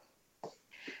thing.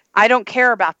 I don't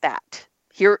care about that.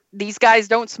 Here, these guys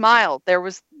don't smile. There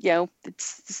was, I'm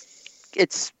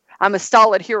a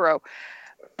stolid hero.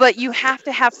 But you have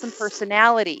to have some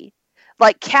personality.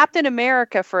 Like Captain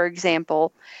America, for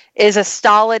example, is a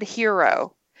stolid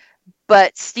hero.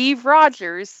 But Steve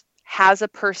Rogers has a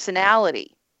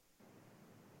personality.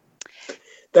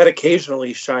 That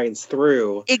occasionally shines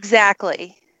through.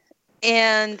 Exactly.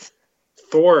 And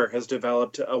Thor has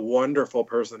developed a wonderful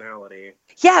personality.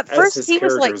 Yeah, at first as his he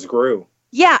was characters grew.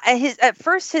 Yeah,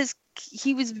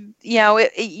 he was,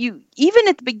 even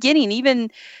at the beginning, even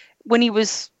when he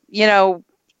was,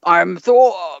 I'm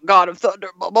Thor, God of Thunder,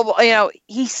 blah, blah, blah,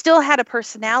 he still had a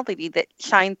personality that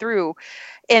shined through.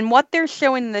 And what they're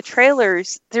showing in the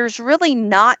trailers, there's really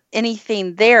not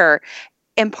anything there.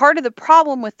 And part of the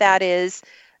problem with that is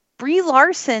Brie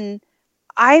Larson,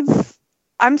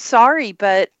 I'm sorry,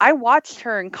 but I watched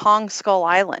her in Kong Skull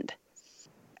Island.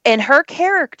 And her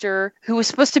character, who was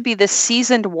supposed to be this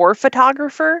seasoned war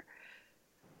photographer,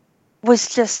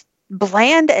 was just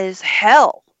bland as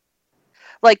hell.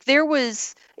 Like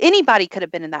anybody could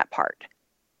have been in that part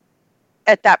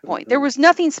at that point. There was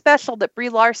nothing special that Brie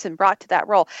Larson brought to that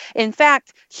role. In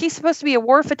fact, she's supposed to be a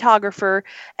war photographer,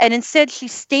 and instead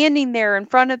she's standing there in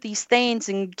front of these things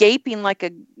and gaping like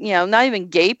not even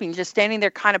gaping, just standing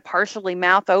there kind of partially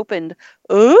mouth opened.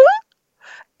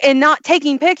 And not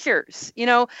taking pictures,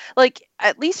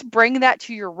 at least bring that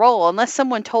to your role, unless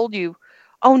someone told you,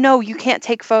 oh no, you can't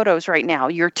take photos right now,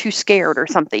 you're too scared or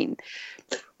something.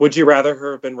 Would you rather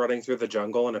her have been running through the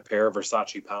jungle in a pair of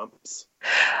Versace pumps?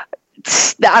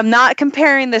 I'm not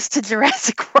comparing this to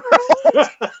Jurassic World.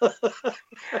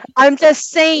 I'm just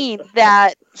saying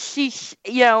that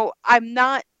I'm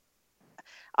not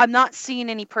seeing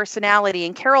any personality,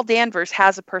 and Carol Danvers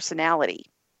has a personality.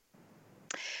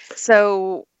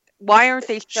 So why aren't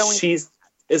they showing?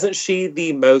 Isn't she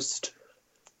the most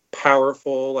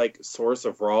powerful source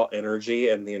of raw energy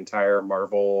in the entire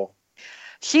Marvel?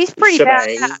 She's pretty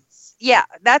badass. Yeah,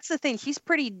 that's the thing. She's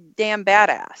pretty damn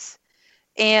badass,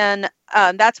 and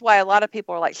that's why a lot of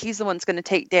people are like, she's the one that's going to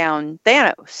take down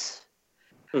Thanos.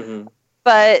 Mm-hmm.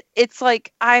 But it's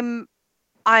like I'm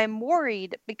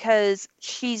worried because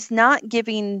she's not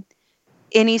giving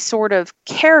any sort of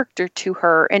character to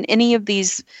her in any of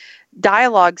these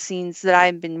dialogue scenes that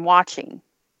I've been watching.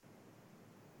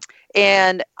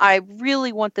 And I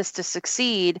really want this to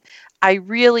succeed. I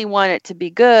really want it to be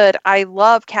good. I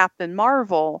love Captain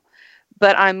Marvel,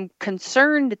 but I'm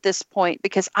concerned at this point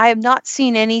because I have not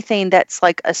seen anything that's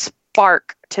like a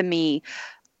spark to me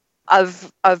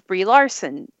of Brie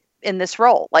Larson in this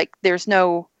role. Like there's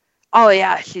no, oh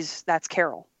yeah, that's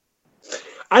Carol.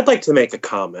 I'd like to make a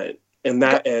comment, and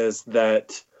that is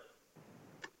that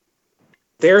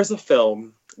there's a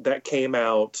film that came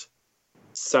out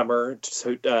summer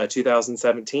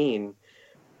 2017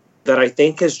 that I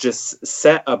think has just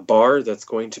set a bar that's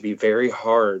going to be very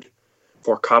hard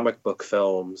for comic book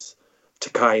films to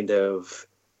kind of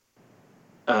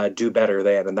do better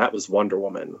than, and that was Wonder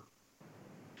Woman.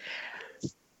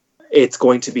 It's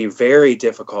going to be very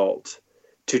difficult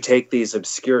to take these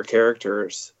obscure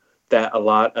characters that a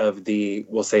lot of the,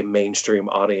 we'll say, mainstream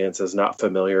audience is not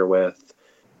familiar with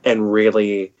and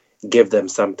really give them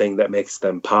something that makes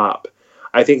them pop.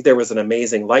 I think there was an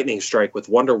amazing lightning strike with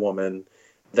Wonder Woman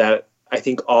that I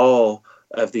think all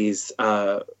of these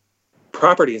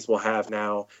properties will have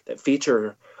now that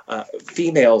feature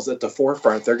females at the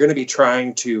forefront. They're going to be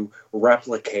trying to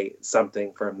replicate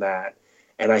something from that.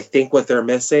 And I think what they're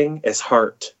missing is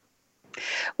heart.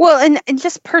 Well, and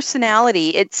just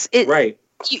personality. Right.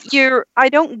 I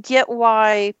don't get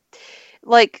why,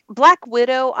 like Black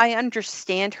Widow, I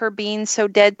understand her being so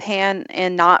deadpan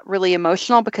and not really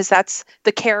emotional because that's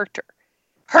the character.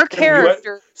 Her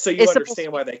character. So you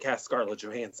understand why they cast Scarlett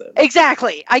Johansson.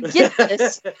 Exactly. I get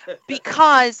this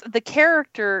because the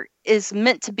character is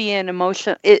meant to be an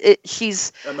emotion.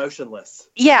 She's emotionless.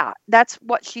 Yeah, that's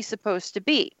what she's supposed to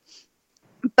be.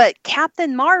 But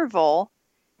Captain Marvel,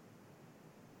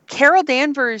 Carol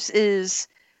Danvers is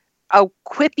a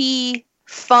quippy,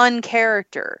 fun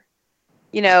character.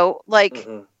 You know, like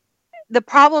the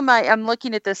problem I'm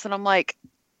looking at this and I'm like,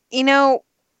 you know,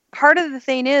 part of the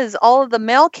thing is all of the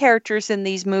male characters in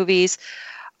these movies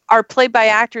are played by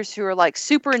actors who are like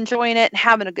super enjoying it and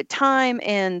having a good time,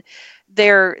 and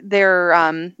they're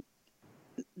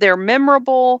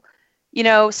memorable. You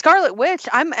know, Scarlet Witch,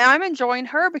 I'm enjoying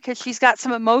her because she's got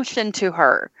some emotion to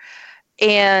her,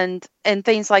 and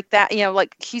things like that. You know,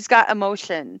 like she's got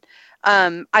emotion.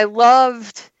 I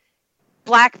loved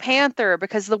Black Panther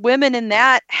because the women in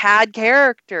that had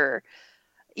character.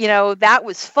 You know, that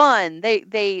was fun.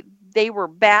 They were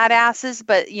badasses,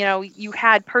 but you know, you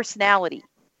had personality.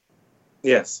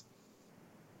 Yes.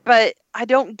 But I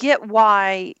don't get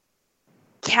why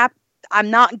I'm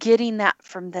not getting that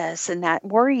from this, and that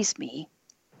worries me.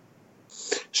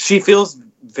 She feels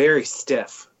very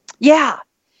stiff. Yeah.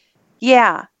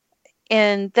 Yeah.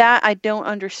 And that I don't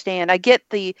understand. I get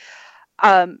the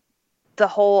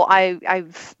whole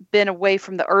I've been away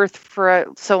from the earth for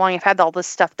so long, I've had all this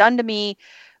stuff done to me,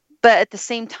 but at the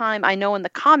same time I know in the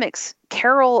comics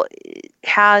Carol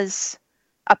has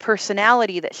a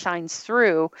personality that shines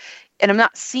through, and I'm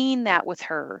not seeing that with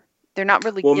her. They're not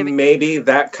really giving. Maybe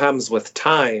that comes with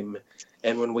time,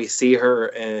 and when we see her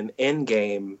in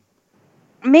Endgame,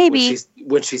 maybe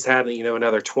when she's had, you know,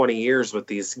 another 20 years with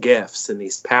these gifts and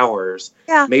these powers,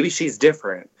 maybe she's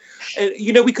different. And,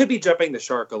 you know, we could be jumping the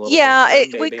shark a little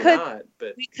bit.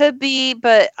 We could be,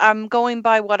 but I'm going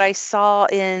by what I saw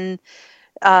in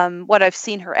what I've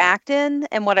seen her act in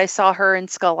and what I saw her in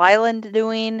Skull Island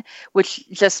doing, which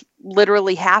just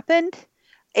literally happened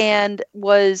and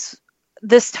was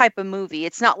this type of movie.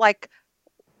 It's not like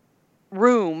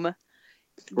Room,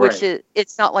 which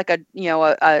it's not like a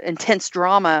intense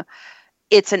drama.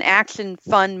 It's an action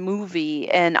fun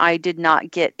movie, and I did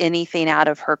not get anything out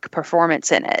of her performance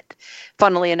in it.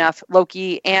 Funnily enough,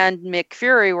 Loki and Nick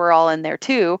Fury were all in there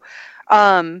too.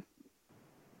 But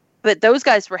those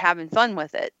guys were having fun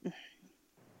with it.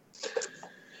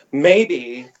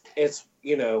 Maybe it's,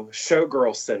 you know,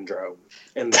 showgirl syndrome.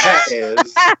 And that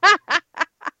is,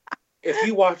 if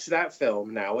you watch that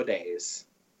film nowadays,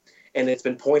 and it's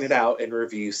been pointed out in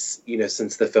reviews, you know,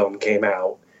 since the film came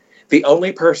out, the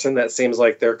only person that seems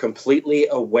like they're completely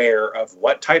aware of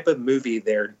what type of movie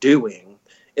they're doing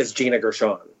is Gina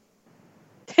Gershon.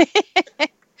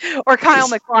 Or Kyle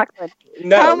MacLachlan.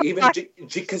 No, even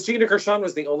because Gina Gershon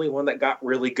was the only one that got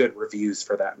really good reviews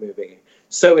for that movie.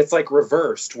 So it's like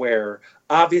reversed, where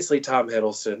obviously Tom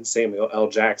Hiddleston, Samuel L.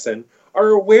 Jackson are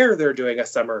aware they're doing a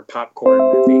summer popcorn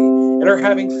movie and are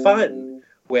having fun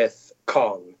with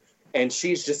Kong. And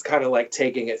she's just kind of like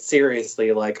taking it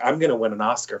seriously, like, I'm going to win an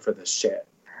Oscar for this shit.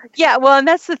 Yeah, well, and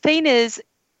that's the thing is,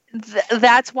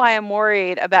 That's why I'm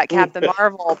worried about Captain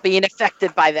Marvel being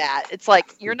affected by that. It's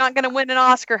like, you're not going to win an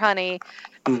Oscar, honey.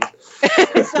 So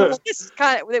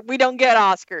we don't get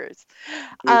Oscars.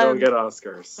 We don't get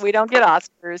Oscars. We don't get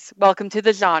Oscars. Welcome to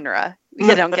the genre.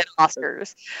 You don't get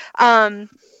Oscars.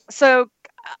 So,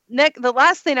 Nick, the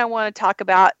last thing I want to talk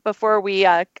about before we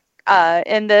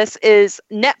end this is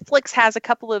Netflix has a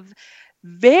couple of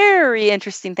very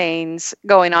interesting things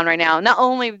going on right now. Not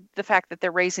only the fact that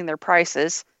they're raising their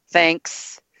prices,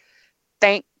 thanks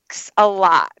a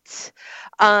lot.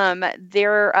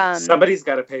 Somebody's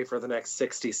got to pay for the next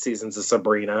 60 seasons of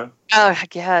Sabrina. Oh, I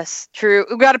guess true.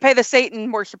 We got to pay the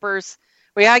Satan worshippers.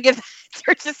 We gotta give the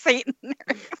Church of Satan.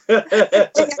 They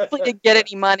actually didn't get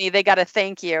any money. They got to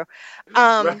thank you.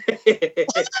 Right.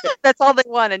 That's all they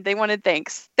wanted. They wanted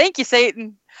thanks. Thank you,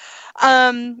 Satan.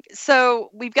 So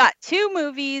we've got 2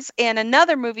 movies and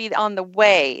another movie on the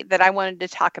way that I wanted to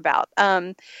talk about.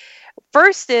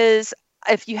 First is,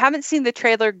 if you haven't seen the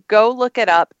trailer, go look it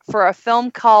up, for a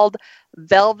film called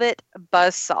Velvet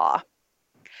Buzzsaw.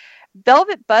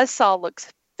 Velvet Buzzsaw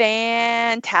looks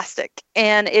fantastic,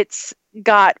 and it's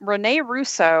got Rene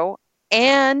Russo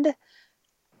and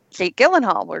Jake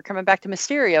Gyllenhaal. We're coming back to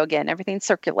Mysterio again. Everything's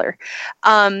circular.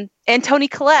 And Toni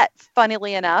Collette,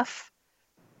 funnily enough.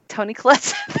 Toni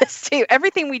Collette's in this too.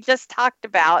 Everything we just talked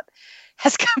about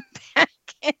has come back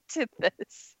into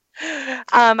this.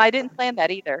 I didn't plan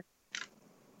that either.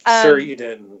 Sure you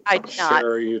didn't. I did not.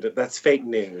 Sure you did. That's fake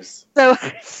news. So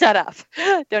shut up.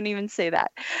 Don't even say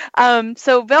that.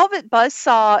 So Velvet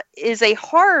Buzzsaw is a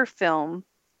horror film,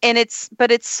 and it's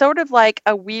sort of like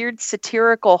a weird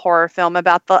satirical horror film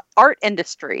about the art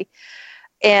industry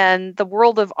and the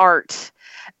world of art.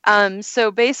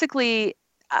 So basically,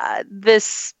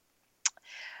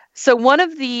 one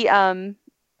of the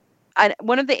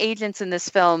agents in this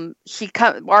film, she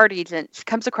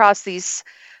comes across these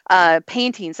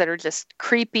paintings that are just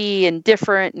creepy and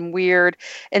different and weird,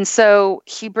 and so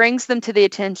he brings them to the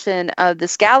attention of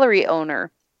this gallery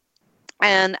owner,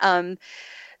 and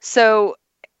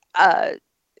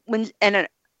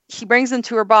she brings them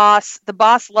to her boss. The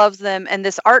boss loves them, and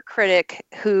this art critic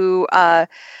who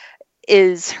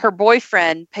is her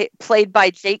boyfriend, played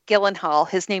by Jake Gyllenhaal.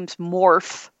 His name's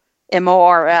Morph,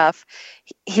 Morf,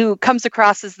 who comes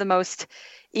across as the most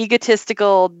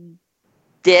egotistical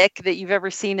dick that you've ever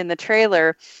seen in the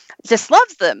trailer, just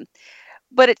loves them.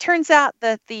 But it turns out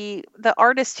that the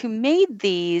artist who made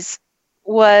these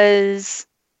was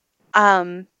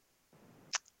a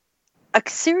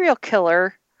serial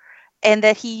killer, and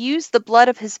that he used the blood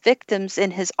of his victims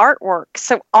in his artwork.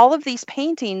 So all of these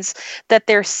paintings that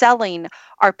they're selling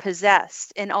are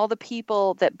possessed, and all the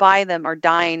people that buy them are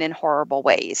dying in horrible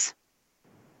ways.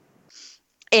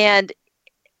 And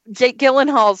Jake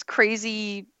Gyllenhaal's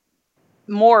crazy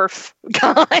Morph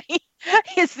guy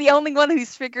is the only one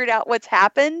who's figured out what's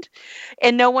happened,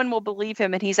 and no one will believe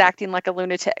him, and he's acting like a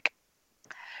lunatic.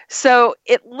 So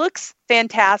it looks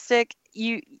fantastic.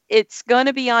 It's going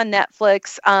to be on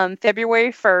Netflix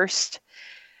February 1st.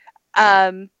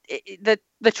 The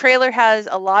trailer has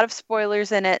a lot of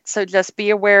spoilers in it, so just be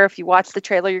aware. If you watch the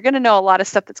trailer, you're going to know a lot of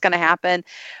stuff that's going to happen.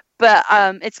 But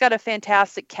it's got a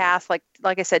fantastic cast, like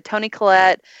I said, Toni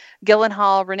Collette,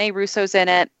 Gyllenhaal, Rene Russo's in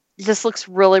it. It just looks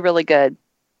really, really good.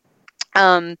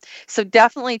 So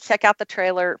definitely check out the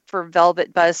trailer for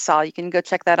Velvet Buzzsaw. You can go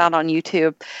check that out on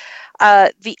YouTube.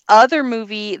 The other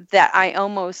movie that I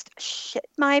almost shit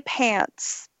my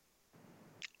pants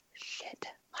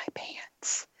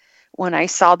when I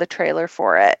saw the trailer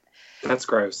for it. That's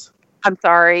gross. I'm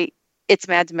sorry. It's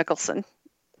Mads Mikkelsen.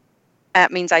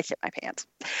 That means I shit my pants.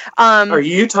 Are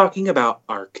you talking about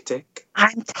Arctic?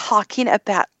 I'm talking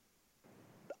about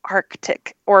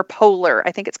Arctic or Polar.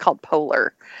 I think it's called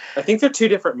Polar. I think they're 2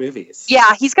 different movies.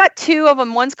 Yeah, he's got 2 of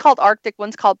them. One's called Arctic,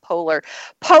 one's called Polar.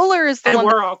 Polar is the one. And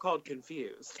we're all called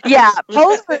confused. Yeah,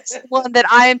 Polar is the one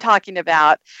that I am talking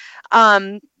about.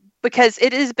 Because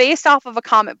it is based off of a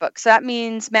comic book. So that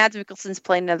means Mads Mikkelsen's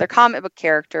playing another comic book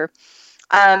character.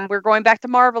 We're going back to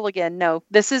Marvel again. No,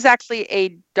 this is actually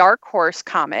a Dark Horse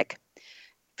comic.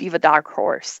 Viva Dark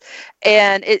Horse.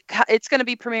 And it's going to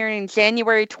be premiering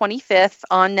January 25th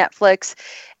on Netflix.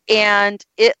 And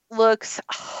it looks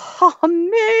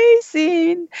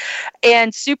amazing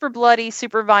and super bloody,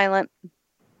 super violent.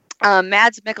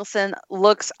 Mads Mikkelsen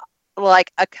looks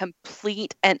like a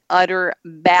complete and utter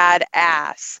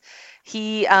badass.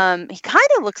 He kind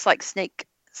of looks like Snake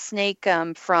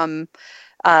from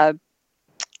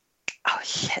oh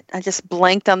shit, I just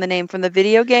blanked on the name from the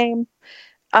video game.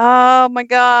 Oh my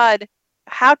god.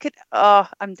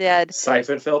 I'm dead.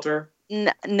 Siphon Filter?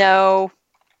 No.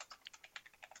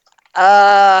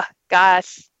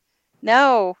 Gosh.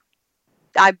 No,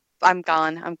 I'm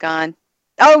gone. I'm gone.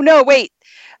 Oh no, wait.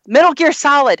 Metal Gear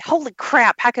Solid. Holy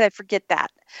crap! How could I forget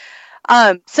that?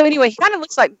 So anyway, he kind of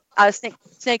looks like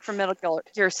Snake from Metal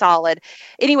Gear Solid.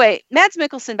 Anyway, Mads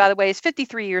Mikkelsen, by the way, is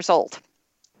 53 years old,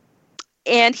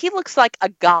 and he looks like a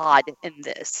god in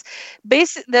this.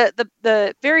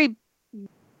 The very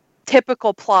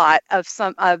typical plot of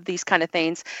some of these kind of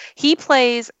things. He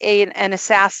plays an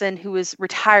assassin who is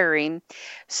retiring.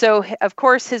 So of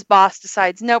course his boss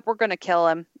decides, nope, we're going to kill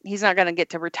him. He's not going to get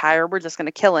to retire. We're just going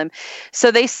to kill him.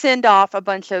 So they send off a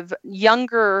bunch of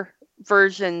younger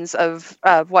versions of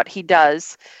what he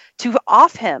does to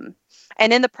off him.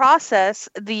 And in the process,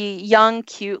 the young,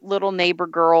 cute little neighbor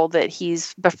girl that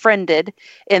he's befriended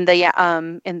in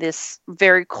this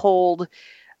very cold,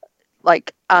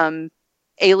 like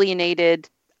alienated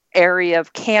area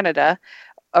of Canada,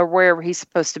 or wherever he's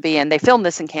supposed to be in. They filmed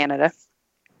this in Canada.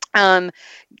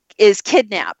 Is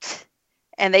kidnapped,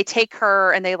 and they take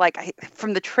her, and they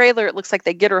from the trailer, it looks like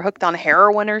they get her hooked on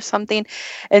heroin or something.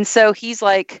 And so he's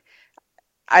like,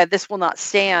 this will not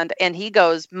stand. And he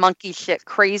goes monkey shit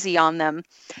crazy on them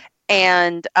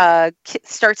and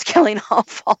starts killing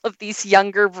off all of these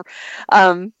younger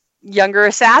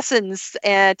assassins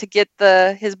and to get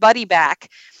his buddy back.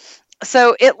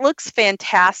 So it looks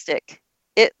fantastic.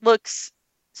 It looks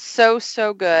so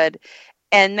good.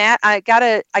 And Matt, I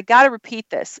gotta repeat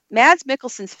this. Mads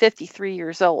Mikkelsen's 53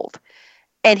 years old,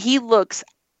 and he looks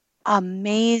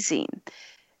amazing.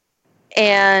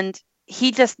 And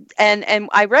he just and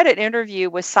I read an interview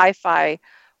with Sci-Fi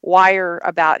Wire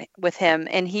with him,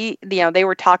 and they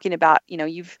were talking about,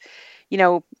 you're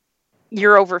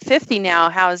over 50 now.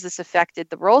 How has this affected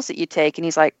the roles that you take? And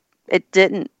he's like, it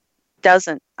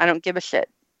doesn't. I don't give a shit.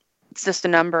 It's just a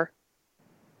number.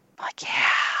 I'm like, yeah.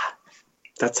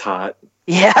 That's hot.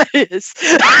 Yeah, it is.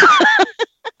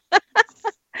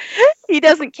 He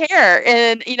doesn't care.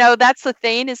 And, that's the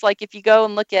thing is, like, if you go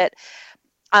and look at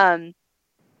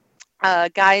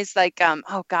guys like,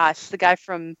 oh gosh, the guy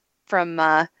from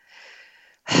the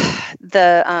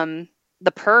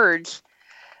Purge,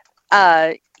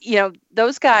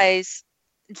 those guys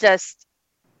just,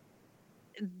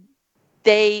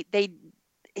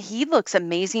 he looks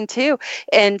amazing too.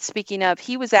 And speaking of,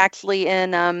 he was actually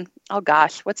in, oh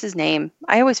gosh, what's his name?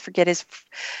 I always forget his,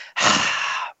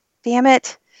 damn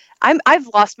it. I've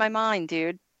lost my mind,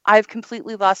 dude. I've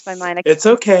completely lost my mind. It's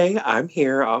okay. I'm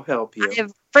here. I'll help you. I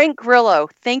have Frank Grillo.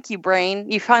 Thank you, brain.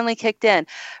 You finally kicked in.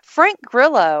 Frank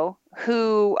Grillo,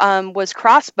 who was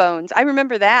Crossbones. I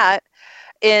remember that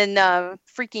in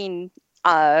freaking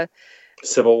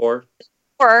Civil War.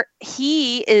 Or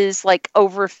he is like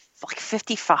over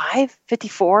 55,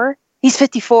 54. He's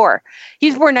 54. He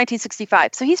was born in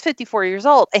 1965. So he's 54 years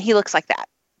old, and he looks like that.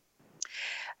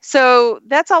 So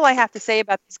that's all I have to say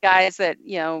about these guys that,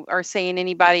 are saying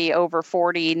anybody over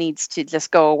 40 needs to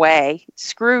just go away.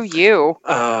 Screw you.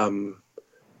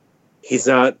 He's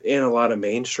not in a lot of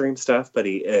mainstream stuff, but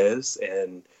he is.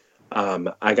 And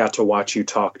I got to watch you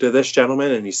talk to this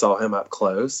gentleman, and you saw him up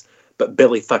close. But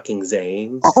Billy fucking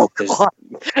Zane,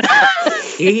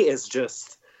 he is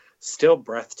just still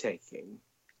breathtaking.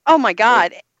 Oh my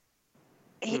God.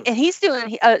 And he's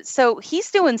doing,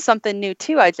 he's doing something new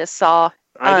too. I just saw.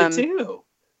 I did too.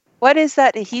 What is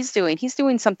that he's doing? He's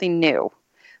doing something new.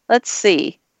 Let's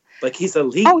see. Like he's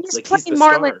elite. Oh, he's playing he's the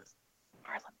Marlon.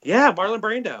 Yeah, Marlon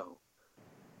Brando.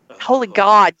 Holy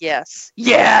God, yes.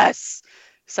 Yes.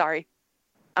 Sorry.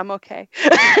 I'm okay.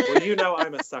 Well,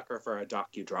 I'm a sucker for a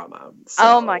docudrama. So.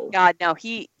 Oh my God, no.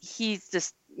 He's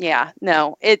just, yeah,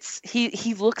 no.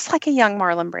 He looks like a young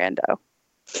Marlon Brando.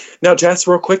 Now, Jess,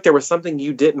 real quick, there was something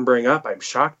you didn't bring up. I'm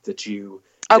shocked that you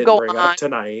didn't bring up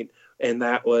tonight. And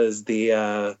that was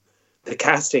the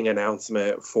casting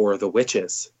announcement for The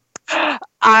Witches.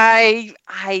 I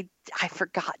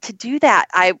forgot to do that.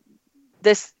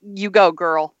 You go,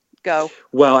 girl, go.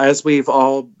 Well, as we've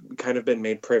all kind of been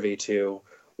made privy to,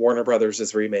 Warner Brothers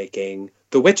is remaking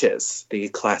The Witches, the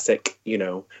classic,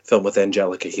 film with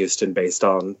Angelica Houston based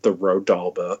on the Roald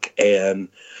Dahl book, and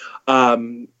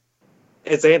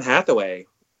it's Anne Hathaway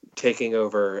taking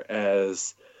over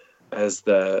as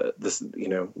the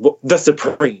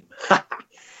Supreme.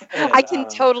 And, I can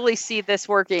totally see this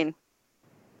working.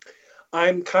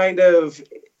 I'm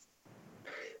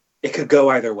it could go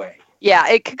either way. Yeah,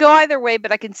 it could go either way,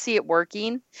 but I can see it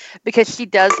working because she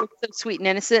does look so sweet and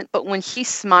innocent, but when she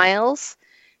smiles,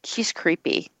 she's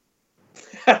creepy.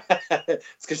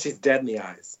 It's because she's dead in the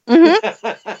eyes.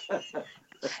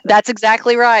 Mm-hmm. That's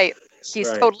exactly right. She's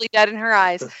totally dead in her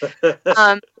eyes.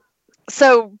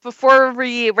 So before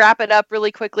we wrap it up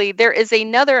really quickly, there is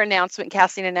another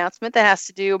casting announcement that has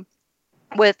to do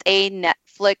with a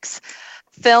Netflix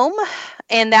film,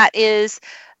 and that is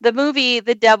the movie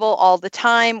The Devil All the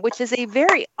Time, which is a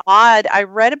very odd. I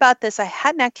read about this. I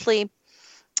hadn't actually.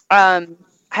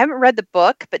 I haven't read the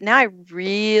book, but now I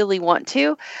really want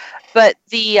to. But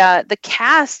the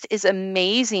cast is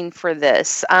amazing for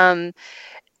this, and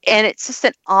it's just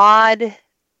an odd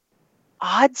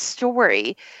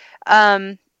story.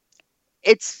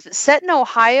 It's set in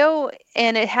Ohio,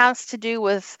 and it has to do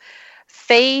with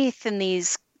faith and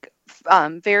these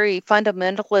very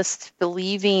fundamentalist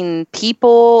believing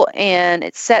people, and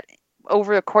it's set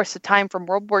over the course of time from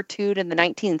World War II to the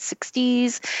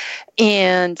 1960s,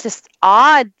 and just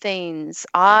odd things,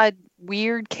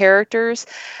 weird characters.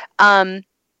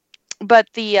 But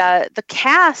the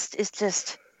cast is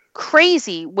just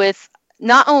crazy, with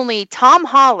not only Tom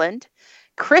Holland,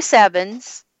 Chris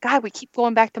Evans. God, we keep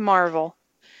going back to Marvel.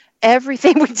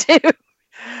 Everything we do,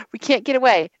 we can't get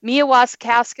away. Mia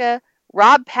Wasikowska,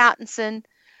 Rob Pattinson,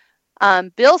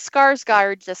 Bill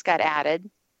Skarsgård just got added.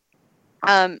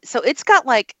 So it's got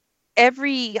like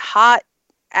every hot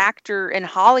actor in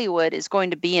Hollywood is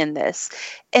going to be in this,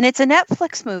 and it's a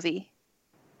Netflix movie.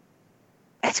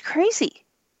 It's crazy.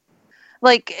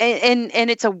 Like, and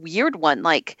it's a weird one,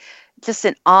 like just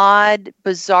an odd,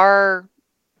 bizarre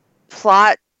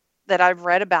plot that I've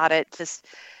read about it. Just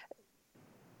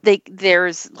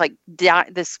there's like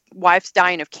this wife's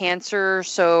dying of cancer,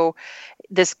 so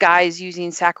this guy's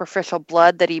using sacrificial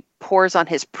blood that he pours on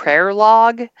his prayer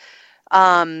log.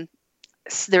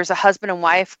 There's a husband and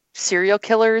wife serial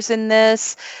killers in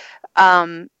this.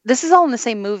 This is all in the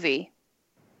same movie.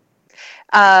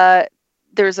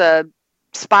 There's a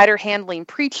spider handling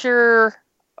preacher.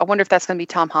 I wonder if that's going to be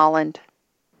Tom Holland.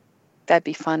 That'd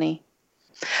be funny.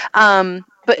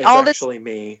 But it's all actually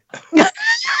me.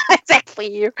 It's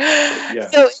actually you. Yeah.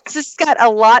 So it's just got a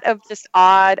lot of just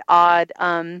odd.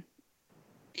 Mia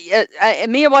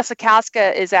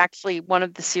Wasikowska is actually one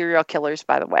of the serial killers,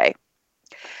 by the way.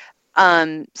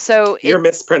 So you're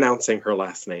mispronouncing her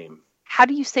last name. How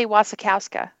do you say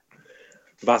Wasikowska?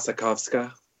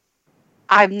 Wasikowska.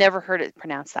 I've never heard it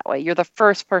pronounced that way. You're the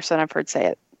first person I've heard say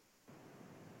it.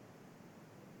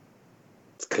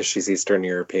 It's because she's Eastern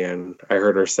European. I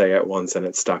heard her say it once and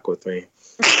it stuck with me.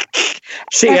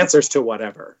 She answers to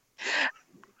whatever.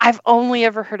 I've only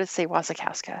ever heard it say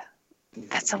Wasikowska.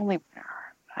 That's only...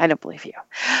 I don't believe you.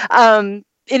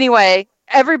 Anyway,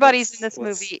 everybody's in this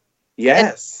movie.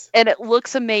 Yes. And it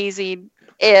looks amazing.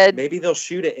 And maybe they'll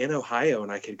shoot it in Ohio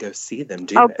and I could go see them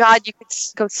do it. God, you could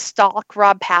go stalk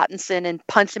Rob Pattinson and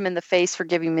punch him in the face for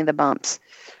giving me the bumps.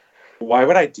 Why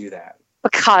would I do that?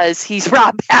 Because he's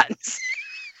Rob Pattinson.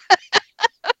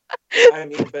 I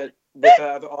mean, but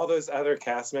with all those other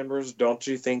cast members, don't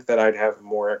you think that I'd have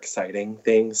more exciting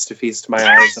things to feast my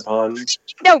eyes upon?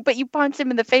 No, but you punch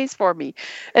him in the face for me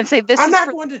and say, "This I'm is not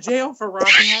going to jail for Rob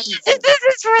Pattinson. This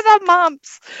is for the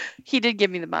mumps." He did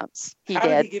give me the mumps. How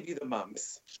did he give you the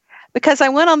mumps? Because I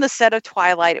went on the set of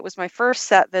Twilight. It was my first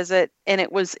set visit, and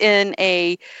it was in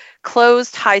a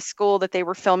closed high school that they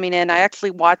were filming in. I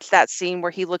actually watched that scene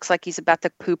where he looks like he's about to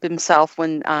poop himself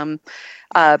when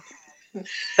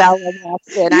Bella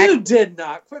walks in. You did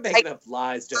not. Quit making up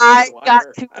lies. I got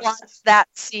to watch that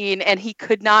scene, and he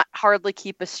could not hardly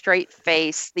keep a straight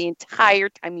face the entire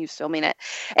time he was filming it.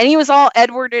 And he was all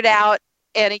Edwarded out,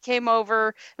 and he came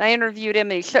over, and I interviewed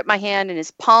him, and he shook my hand, and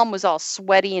his palm was all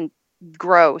sweaty and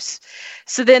gross.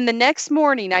 So then the next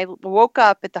morning, I woke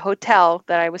up at the hotel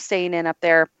that I was staying in up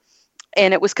there,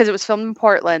 and it was because it was filmed in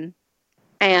Portland.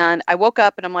 And I woke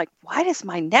up, and I'm like, why does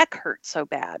my neck hurt so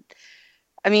bad?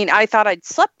 I mean, I thought I'd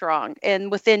slept wrong.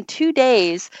 And within 2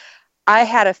 days, I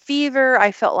had a fever.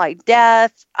 I felt like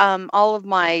death.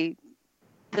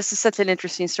 This is such an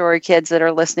interesting story, kids that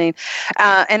are listening.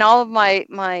 And all of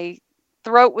my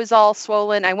throat was all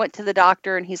swollen. I went to the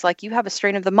doctor, and he's like, you have a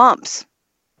strain of the mumps.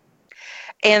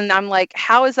 And I'm like,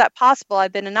 how is that possible?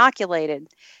 I've been inoculated.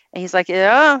 And he's like,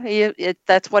 yeah,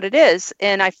 that's what it is.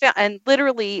 And and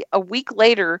literally a week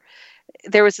later,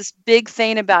 there was this big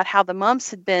thing about how the mumps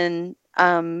had been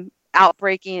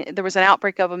outbreaking. There was an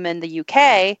outbreak of them in the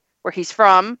UK, where he's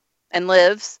from and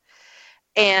lives,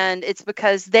 and it's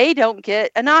because they don't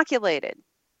get inoculated.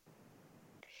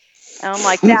 And I'm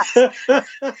like, that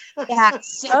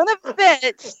son of a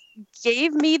bitch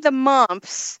gave me the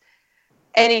mumps,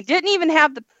 and he didn't even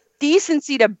have the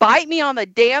decency to bite me on the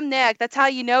damn neck. That's how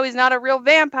you know he's not a real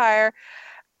vampire.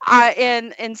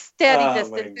 And instead he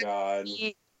just did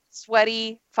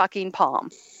sweaty fucking palm.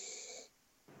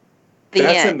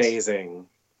 That's amazing.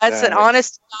 That's an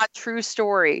honest, not true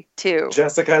story, too.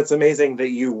 Jessica, it's amazing that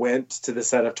you went to the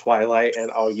set of Twilight and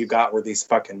all you got were these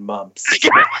fucking mumps.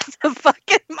 The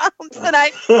fucking mumps. And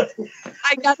I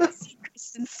got to see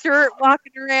Kristen Stewart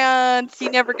walking around. She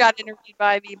never got interviewed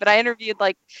by me, but I interviewed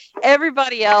like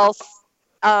everybody else.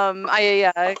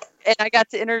 I got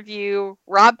to interview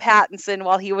Rob Pattinson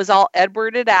while he was all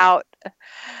Edwarded out.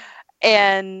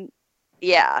 And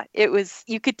yeah, it was,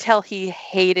 you could tell he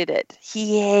hated it.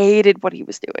 He hated what he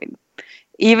was doing.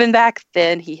 Even back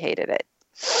then, he hated it.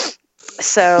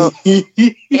 So, yeah,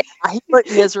 he looked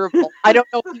miserable. I don't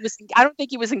think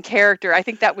he was in character. I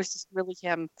think that was just really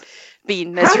him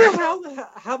being miserable.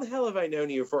 How the hell have I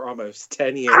known you for almost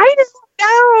 10 years? I don't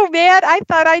know, man. I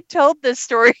thought I told this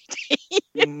story to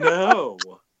you. No.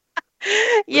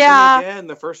 Yeah. But then again,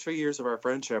 the first few years of our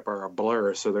friendship are a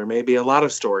blur, so there may be a lot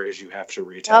of stories you have to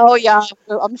retell. Oh yeah,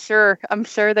 I'm sure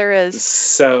there is.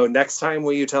 So next time,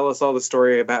 will you tell us all the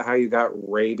story about how you got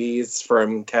rabies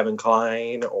from Kevin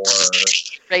Kline, or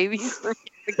rabies from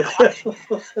Kevin Kline?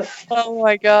 Oh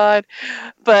my god!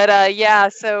 But yeah,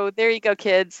 so there you go,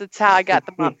 kids. That's how I got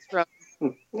the mumps from.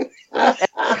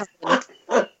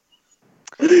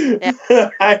 Yeah.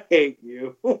 I hate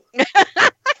you.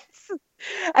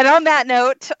 And on that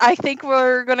note, I think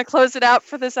we're going to close it out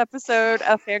for this episode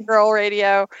of Fangirl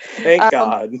Radio. Thank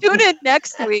God. Tune in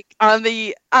next week on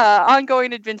the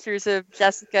ongoing adventures of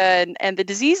Jessica and the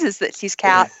diseases that she's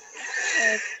cast.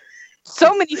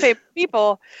 So many famous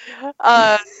people.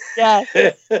 Yeah.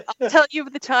 I'll tell you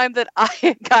the time that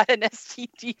I got an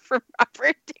STD from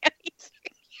Robert Downey Jr.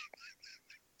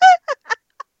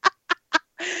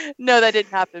 No, that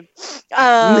didn't happen.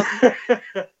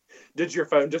 Did your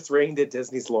phone just ring? Did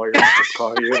Disney's lawyers just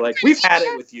call you? Like, we've had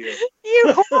it with you.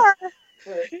 You are.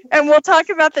 And we'll talk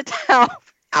about how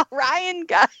Ryan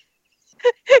got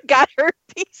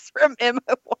herpes from Emma.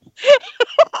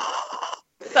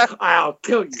 So, I'll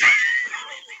kill you.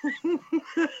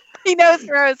 He knows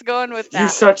where I was going with that. You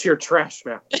shut your trash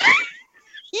mouth.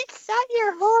 You shut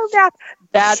your whole mouth.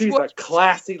 She's a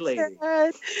classy lady.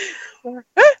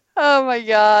 Oh my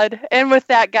god. And with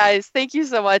that, guys, thank you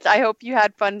so much. I hope you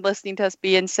had fun listening to us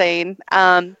be insane.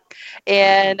 And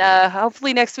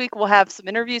hopefully next week we'll have some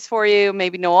interviews for you.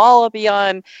 Maybe Noel will be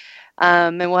on.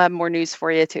 And we'll have more news for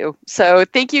you too. So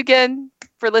thank you again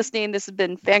for listening. This has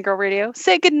been Fangirl Radio.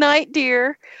 Say good night,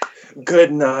 dear.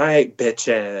 Good night,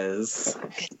 bitches.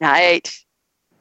 Good night.